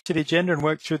get back to the agenda and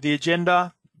work through the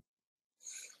agenda.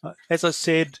 As I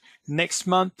said, next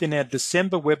month in our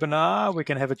December webinar, we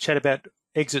can have a chat about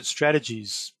exit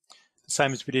strategies, the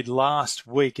same as we did last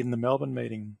week in the Melbourne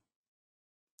meeting.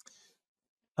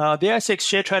 The ASX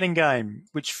share trading game,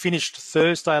 which finished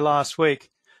Thursday last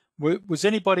week, was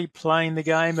anybody playing the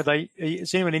game?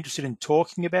 Is anyone interested in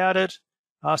talking about it,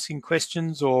 asking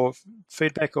questions or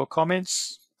feedback or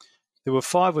comments? There were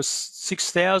 5,000 or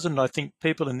 6,000, I think,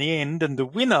 people in the end, and the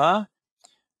winner,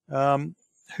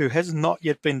 who has not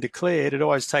yet been declared, it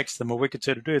always takes them a week or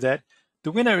two to do that,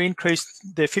 the winner increased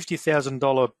their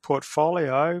 $50,000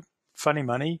 portfolio, funny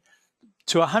money,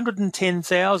 to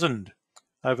 110,000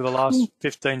 over the last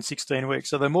 15, 16 weeks.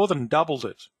 So they more than doubled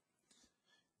it.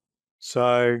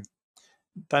 So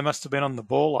they must have been on the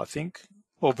ball, I think,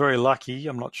 or very lucky.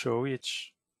 I'm not sure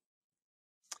which.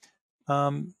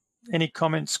 Any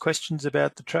comments, questions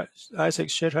about the ASX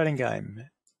share trading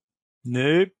game?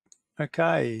 Nope.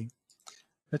 Okay.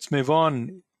 Let's move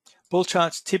on.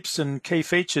 BullCharts tips and key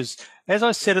features. As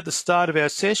I said at the start of our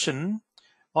session,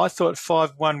 I thought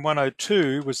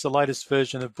 51102 was the latest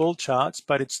version of BullCharts,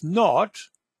 but it's not.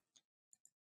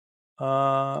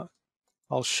 I'll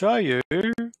show you.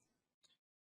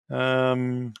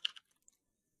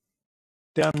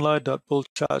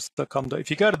 Download.bullcharts.com.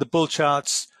 If you go to the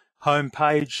BullCharts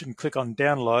homepage and click on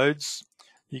downloads,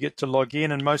 you get to log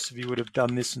in, and most of you would have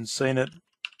done this and seen it.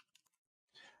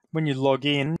 When you log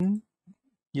in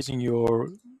using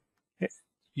your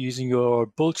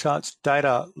BullCharts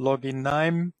data login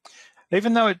name,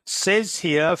 even though it says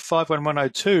here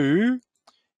 51102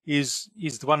 is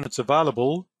the one that's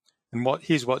available, and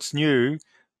here's what's new.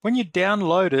 When you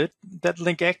download it, that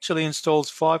link actually installs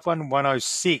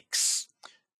 51106.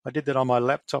 I did that on my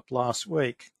laptop last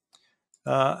week.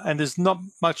 And there's not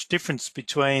much difference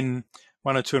between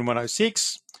 102 and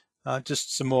 106,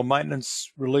 just some more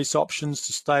maintenance release options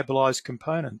to stabilize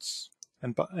components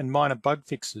and minor bug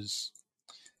fixes.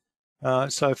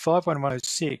 So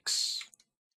 51106,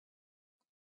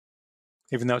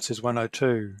 even though it says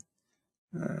 102.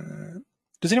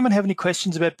 Does anyone have any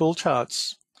questions about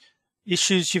BullCharts?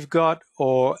 Issues you've got,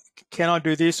 or can I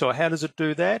do this, or how does it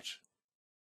do that?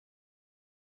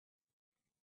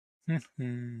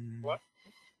 Hello,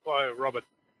 Robert.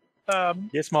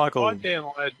 Yes, Michael. I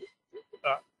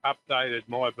updated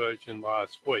my version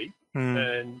last week,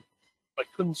 and I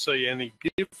couldn't see any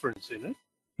difference in it,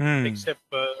 except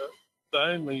for the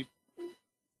only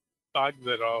bug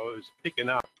that I was picking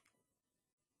up,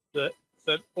 that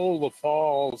all the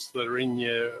files that are in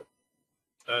your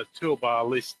toolbar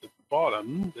list at the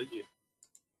bottom that you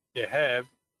have,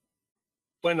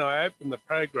 when I open the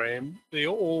program, they're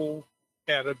all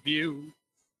out of view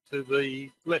to the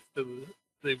left of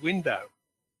the window.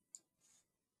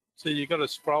 So you've got to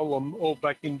scroll them all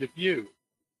back into view.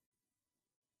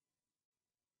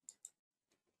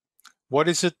 What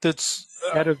is it that's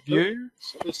out of view?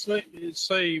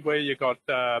 See where you got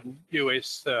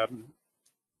US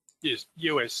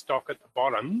stock at the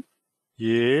bottom.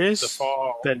 Yes. The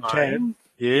file that name. Tab.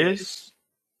 Yes.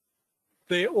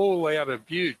 They're all out of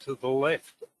view to the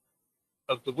left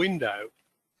of the window.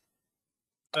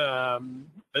 And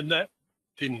that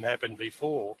didn't happen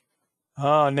before.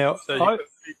 Now so you got to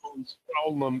keep on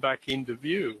scrolling them back into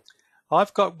view.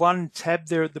 I've got one tab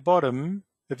there at the bottom.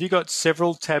 Have you got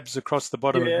several tabs across the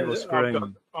bottom of your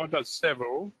screen? I've got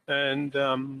several, and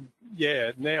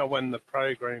now when the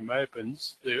program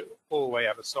opens, they're all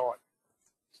out of sight.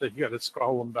 So you got to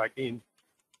scroll them back in.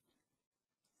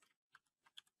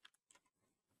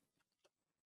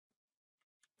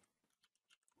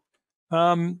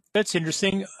 That's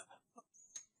interesting.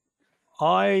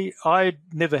 I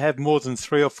never have more than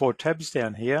 3 or 4 tabs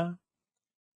down here,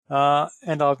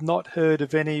 and I've not heard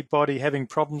of anybody having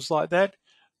problems like that.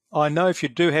 I know if you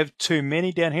do have too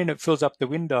many down here and it fills up the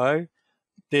window,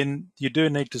 then you do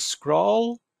need to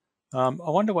scroll. I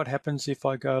wonder what happens if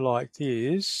I go like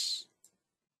this.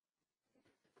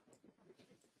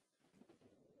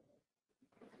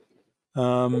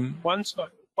 Once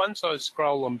once I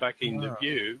scroll them back into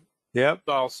view,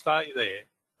 they'll stay there,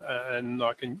 and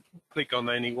I can click on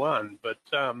any one. But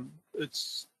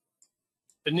it's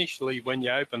initially when you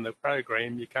open the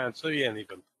program, you can't see any of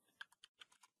them.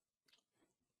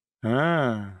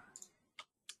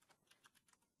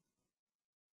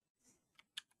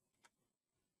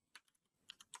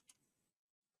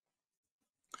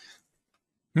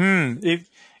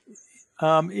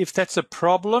 If that's a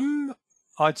problem,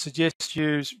 I'd suggest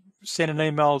you send an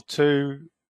email to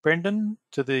Brendan,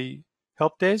 to the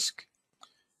help desk,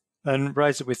 and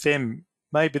raise it with them.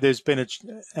 Maybe there's been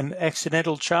an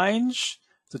accidental change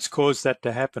that's caused that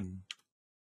to happen.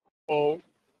 Well,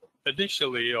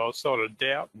 initially I was sort of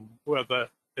doubting whether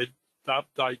the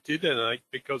update did anything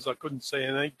because I couldn't see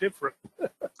anything different.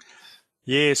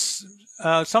 Yes,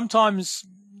 sometimes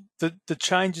the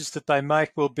changes that they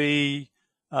make will be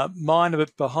minor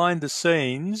but behind the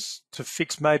scenes to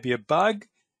fix maybe a bug,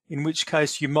 in which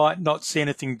case you might not see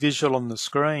anything visual on the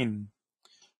screen.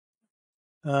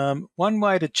 One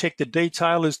way to check the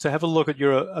detail is to have a look at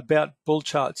your About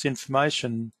BullCharts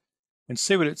information and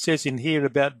see what it says in here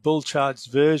about BullCharts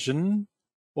version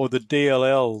or the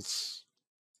DLLs.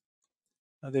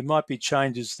 There might be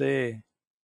changes there.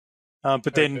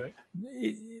 But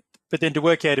then to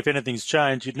work out if anything's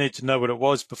changed, you'd need to know what it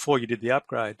was before you did the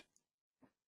upgrade.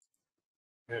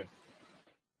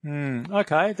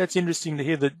 Okay, that's interesting to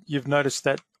hear that you've noticed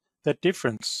that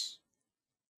difference.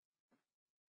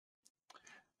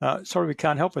 Sorry, we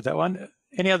can't help with that one.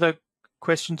 Any other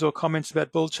questions or comments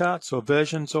about BullCharts or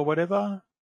versions or whatever?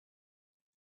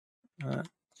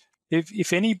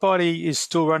 If anybody is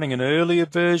still running an earlier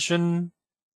version,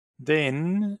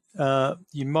 then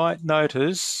you might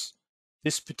notice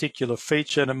this particular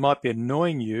feature, and it might be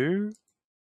annoying you.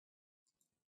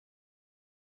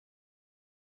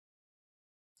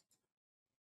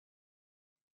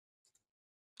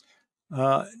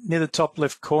 Near the top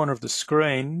left corner of the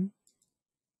screen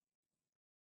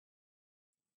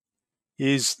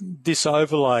is this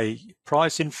overlay,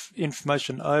 price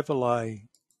information overlay.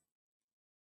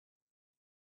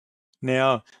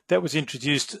 Now, that was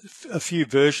introduced a few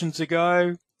versions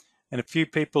ago, and a few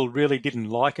people really didn't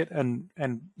like it and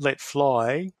let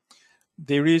fly.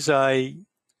 There is an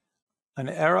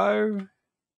arrow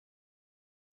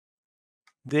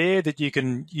there that you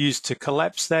can use to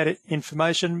collapse that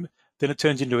information. Then it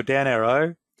turns into a down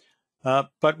arrow.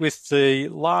 But with the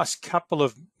last couple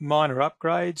of minor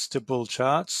upgrades to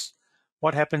BullCharts,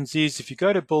 what happens is if you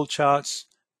go to BullCharts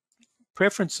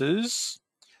Preferences,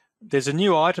 there's a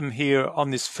new item here on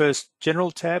this first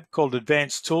General tab called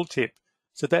Advanced Tooltip.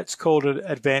 So that's called an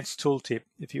Advanced Tooltip.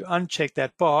 If you uncheck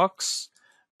that box,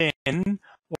 then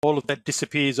all of that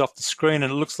disappears off the screen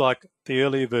and it looks like the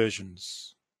earlier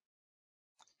versions.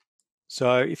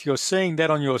 So if you're seeing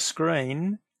that on your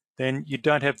screen, then you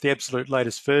don't have the absolute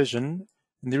latest version,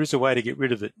 and there is a way to get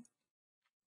rid of it.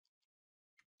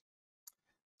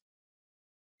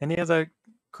 Any other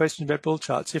questions about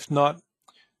BullCharts? If not,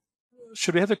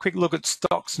 should we have a quick look at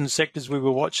stocks and sectors we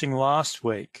were watching last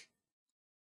week?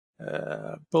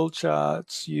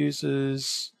 BullCharts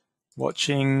users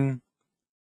watching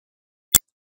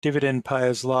dividend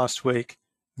payers last week.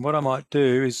 And what I might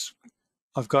do is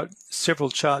I've got several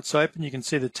charts open. You can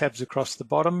see the tabs across the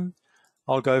bottom.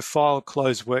 I'll go File,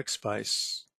 Close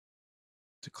Workspace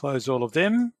to close all of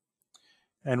them,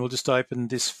 and we'll just open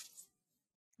this,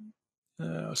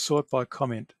 sort by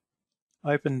comment.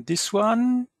 Open this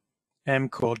one,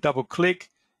 Amcor, double click,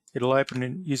 it'll open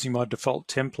in using my default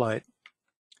template.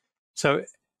 So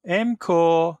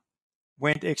Amcor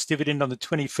went ex-dividend on the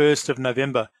 21st of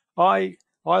November. I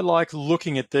like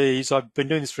looking at these. I've been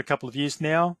doing this for a couple of years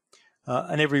now,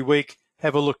 and every week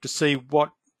have a look to see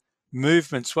what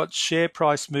movements, what share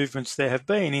price movements there have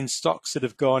been in stocks that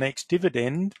have gone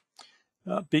ex-dividend,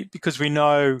 because we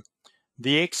know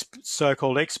the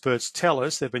so-called experts tell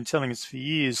us, they've been telling us for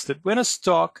years, that when a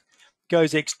stock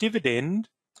goes ex-dividend,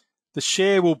 the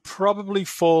share will probably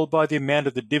fall by the amount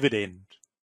of the dividend.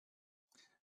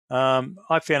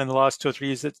 I found in the last 2 or 3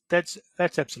 years that that's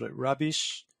absolute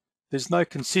rubbish. There's no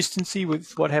consistency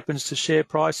with what happens to share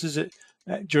prices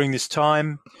during this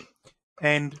time.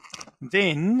 And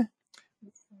then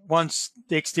once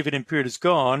the ex-dividend period is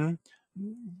gone,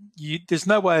 there's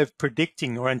no way of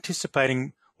predicting or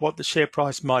anticipating what the share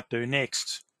price might do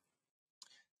next.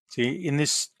 See, in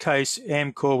this case,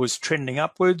 Amcor was trending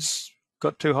upwards,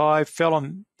 got too high, fell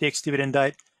on the ex-dividend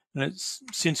date, and it's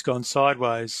since gone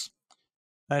sideways.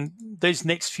 And these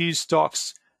next few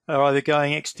stocks are either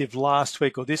going ex-div last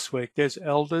week or this week. There's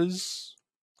Elders.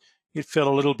 It fell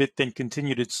a little bit, then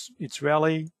continued its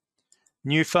rally.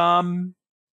 New Farm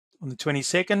on the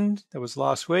 22nd. That was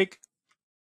last week.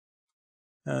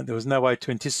 There was no way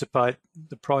to anticipate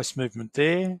the price movement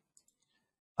there.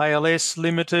 ALS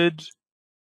Limited,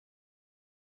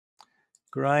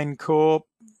 Grain Corp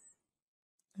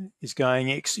is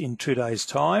going X in 2 days'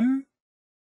 time.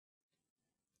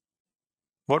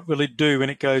 What will it do when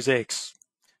it goes X?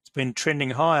 It's been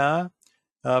trending higher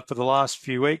for the last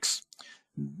few weeks.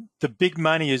 The big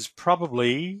money is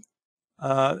probably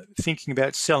thinking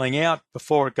about selling out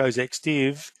before it goes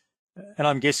ex-div, and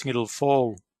I'm guessing it'll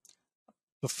fall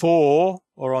before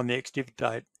or on the ex-div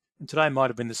date. And today might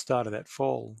have been the start of that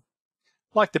fall,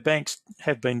 like the banks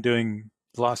have been doing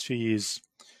the last few years.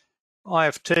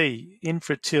 IFT,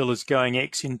 Infratil, is going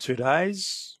X in 2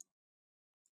 days.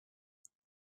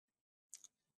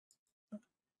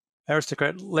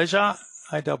 Aristocrat Leisure,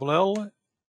 ALL,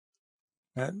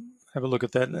 have a look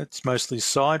at that. It's mostly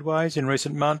sideways in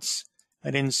recent months.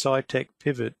 And Inside Tech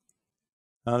Pivot,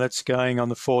 that's going on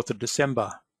the 4th of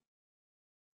December.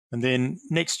 And then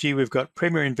next year we've got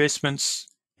Premier Investments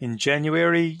in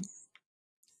January.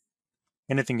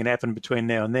 Anything can happen between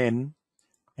now and then.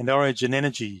 And Origin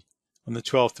Energy on the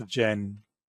 12th of Jan.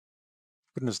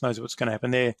 Goodness knows what's going to happen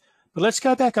there. But let's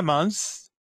go back a month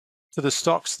to the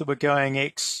stocks that were going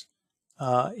X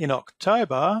in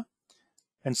October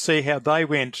and see how they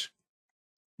went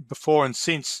before and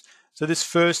since. So this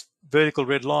first vertical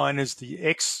red line is the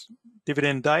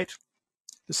ex-dividend date.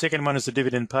 The second one is the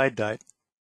dividend paid date.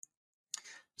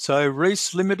 So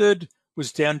Reece Limited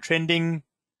was downtrending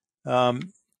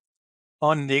on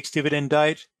the ex-dividend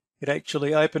date. It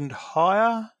actually opened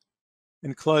higher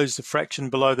and closed a fraction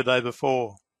below the day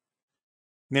before.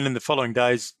 And then in the following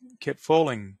days, kept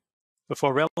falling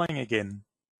before rallying again.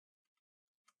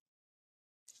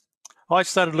 I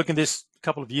started looking at this a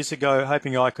couple of years ago,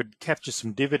 hoping I could capture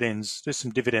some dividends, do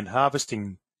some dividend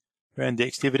harvesting around the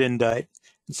ex-dividend date.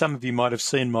 And some of you might have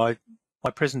seen my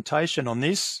presentation on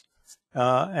this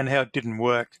and how it didn't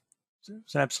work. It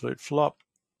was an absolute flop.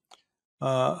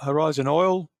 Horizon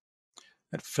Oil,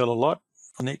 that fell a lot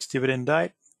on the ex-dividend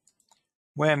date.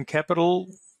 WAM Capital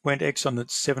went X on the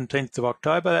 17th of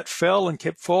October. That fell and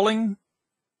kept falling.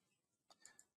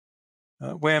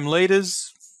 WAM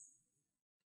Leaders,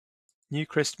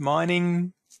 Newcrest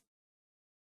Mining,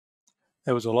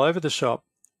 that was all over the shop.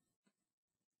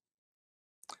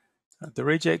 The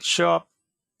Reject Shop,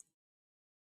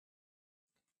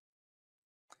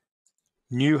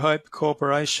 New Hope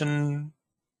Corporation,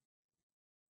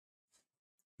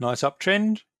 nice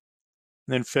uptrend,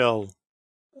 then fell.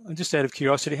 Just out of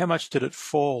curiosity, how much did it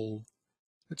fall?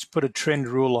 Let's put a trend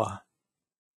ruler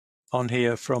on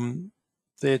here from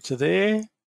there to there.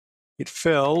 It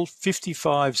fell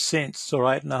 55 cents or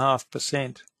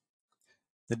 8.5%.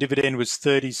 The dividend was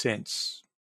 30 cents.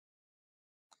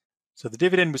 So the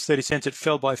dividend was 30 cents. It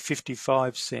fell by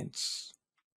 55 cents.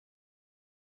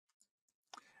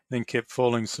 Then kept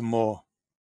falling some more.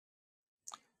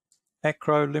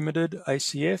 Acro Limited,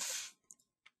 ACF.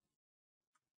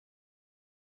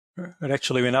 It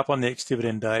actually went up on the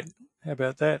ex-dividend date. How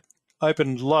about that?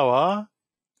 Opened lower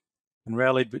and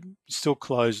rallied, but still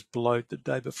closed below the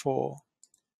day before.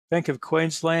 Bank of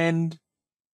Queensland,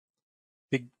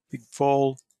 big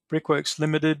fall. Brickworks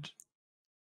Limited,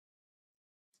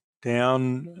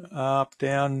 down, up,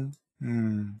 down.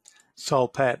 Sol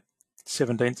Pat,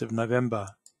 17th of November.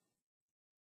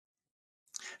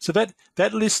 So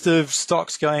that list of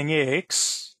stocks going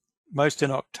X, most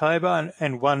in October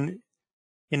and one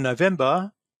in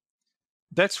November,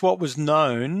 that's what was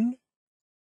known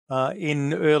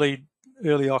in early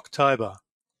October.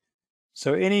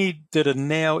 So any that are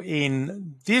now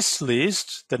in this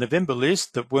list, the November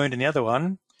list, that weren't in the other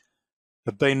one,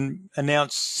 have been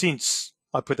announced since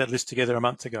I put that list together a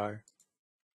month ago.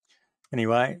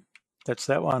 Anyway, that's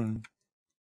that one.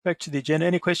 Back to the agenda.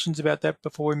 Any questions about that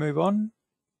before we move on?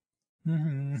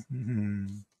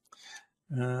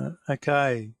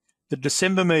 Okay, the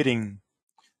December meeting.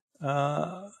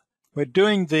 We're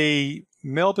doing the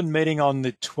Melbourne meeting on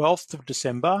the 12th of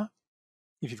December,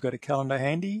 if you've got a calendar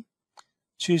handy,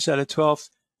 Tuesday the 12th.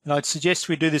 And I'd suggest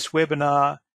we do this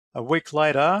webinar a week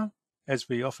later, as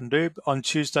we often do, on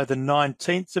Tuesday the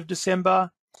 19th of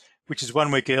December, which is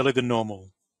 1 week earlier than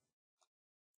normal.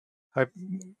 I'm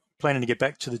planning to get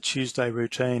back to the Tuesday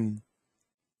routine.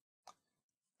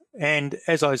 And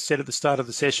as I said at the start of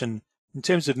the session, in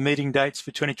terms of meeting dates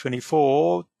for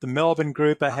 2024, the Melbourne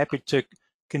group are happy to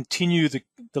continue the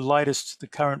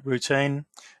current routine,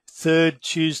 third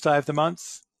Tuesday of the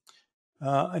month.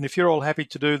 And if you're all happy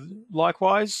to do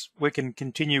likewise, we can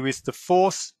continue with the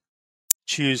fourth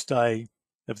Tuesday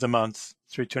of the month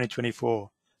through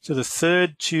 2024. So the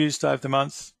third Tuesday of the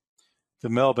month for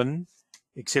Melbourne,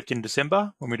 except in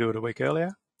December when we do it a week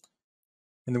earlier.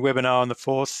 And the webinar on the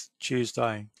 4th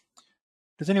Tuesday.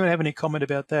 Does anyone have any comment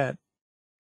about that?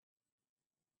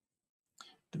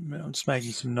 I'm just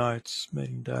making some notes.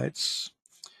 Meeting dates,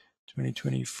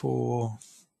 2024,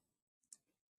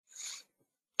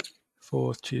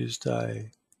 4th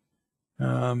Tuesday.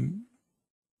 For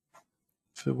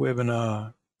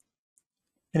webinar.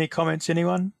 Any comments,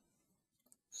 anyone?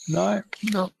 No?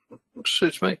 No,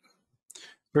 suits me.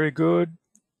 Very good.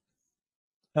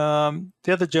 The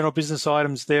other general business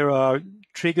items there are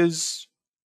triggers,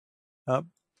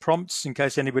 prompts in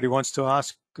case anybody wants to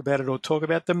ask about it or talk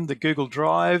about them. The Google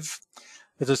Drive,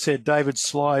 as I said, David's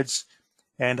slides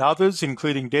and others,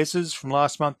 including Des's from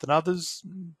last month and others.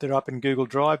 They're up in Google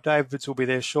Drive. David's will be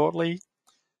there shortly.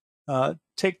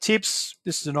 Tech tips.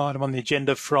 This is an item on the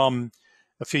agenda from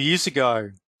a few years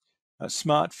ago.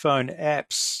 Smartphone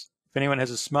apps. If anyone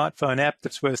has a smartphone app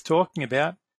that's worth talking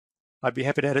about, I'd be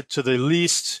happy to add it to the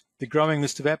list, the growing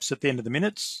list of apps at the end of the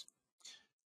minutes.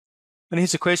 And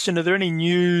here's a question. Are there any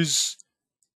news,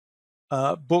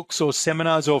 books or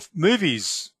seminars or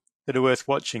movies that are worth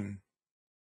watching,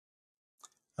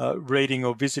 reading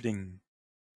or visiting?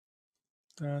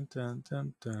 Dun, dun,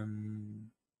 dun,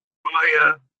 dun.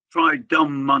 Try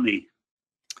Dumb Money,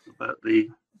 about the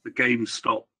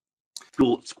GameStop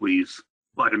short squeeze.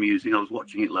 Quite amusing. I was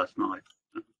watching it last night.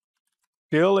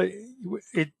 Bill,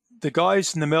 the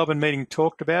guys in the Melbourne meeting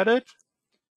talked about it.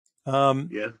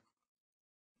 Yeah.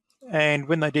 And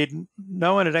when they did,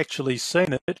 no one had actually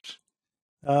seen it.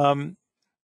 What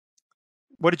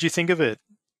did you think of it?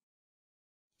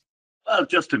 Well,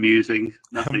 just amusing.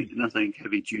 Nothing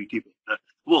heavy duty.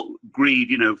 But, greed,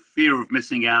 fear of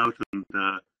missing out, and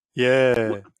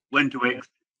yeah, when to exit.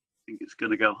 I think it's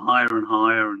going to go higher and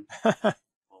higher. And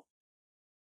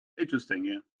interesting,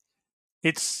 yeah.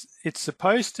 It's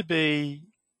supposed to be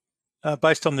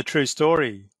based on the true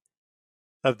story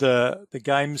of the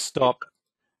GameStop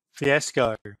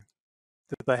fiasco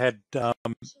that they had a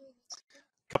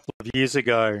couple of years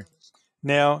ago.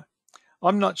 Now,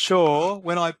 I'm not sure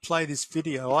when I play this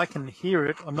video, I can hear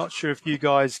it. I'm not sure if you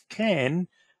guys can.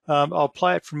 I'll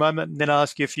play it for a moment and then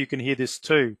ask you if you can hear this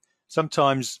too.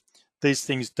 Sometimes these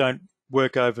things don't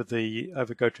work over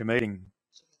GoToMeeting.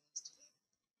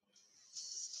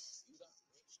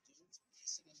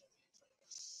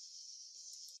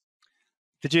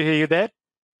 Did you hear that?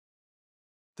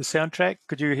 The soundtrack?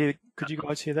 Could you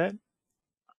guys hear that?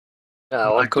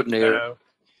 No, I couldn't hear it.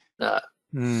 No.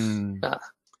 No.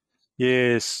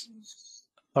 Yes.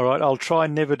 All right. I'll try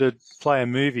never to play a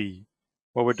movie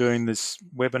while we're doing this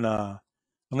webinar,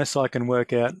 unless I can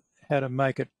work out how to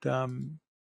make it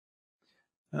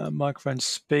microphone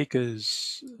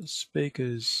speakers.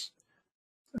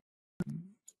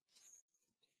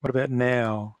 What about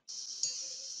now?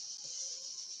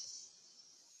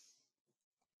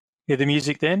 Hear the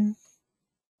music then?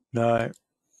 No.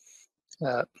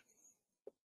 No.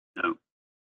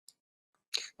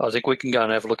 I think we can go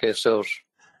and have a look ourselves.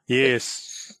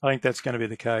 Yes, I think that's going to be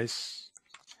the case.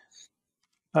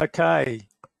 Okay.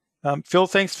 Phil,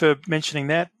 thanks for mentioning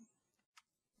that.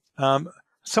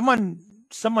 Someone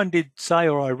did say,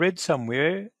 or I read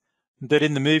somewhere, that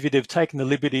in the movie they've taken the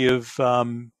liberty of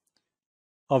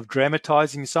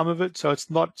dramatizing some of it, so it's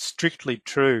not strictly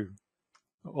true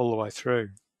all the way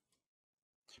through.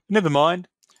 Never mind.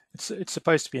 It's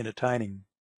supposed to be entertaining.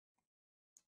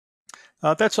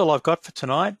 That's all I've got for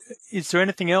tonight. Is there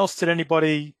anything else that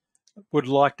anybody would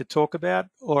like to talk about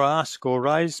or ask or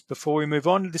raise before we move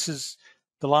on? This is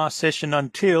the last session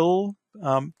until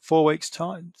 3 weeks'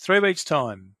 time,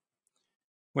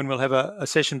 when we'll have a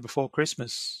session before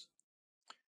Christmas.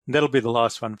 And that'll be the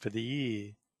last one for the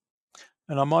year.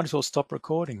 And I might as well stop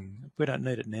recording. We don't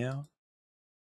need it now.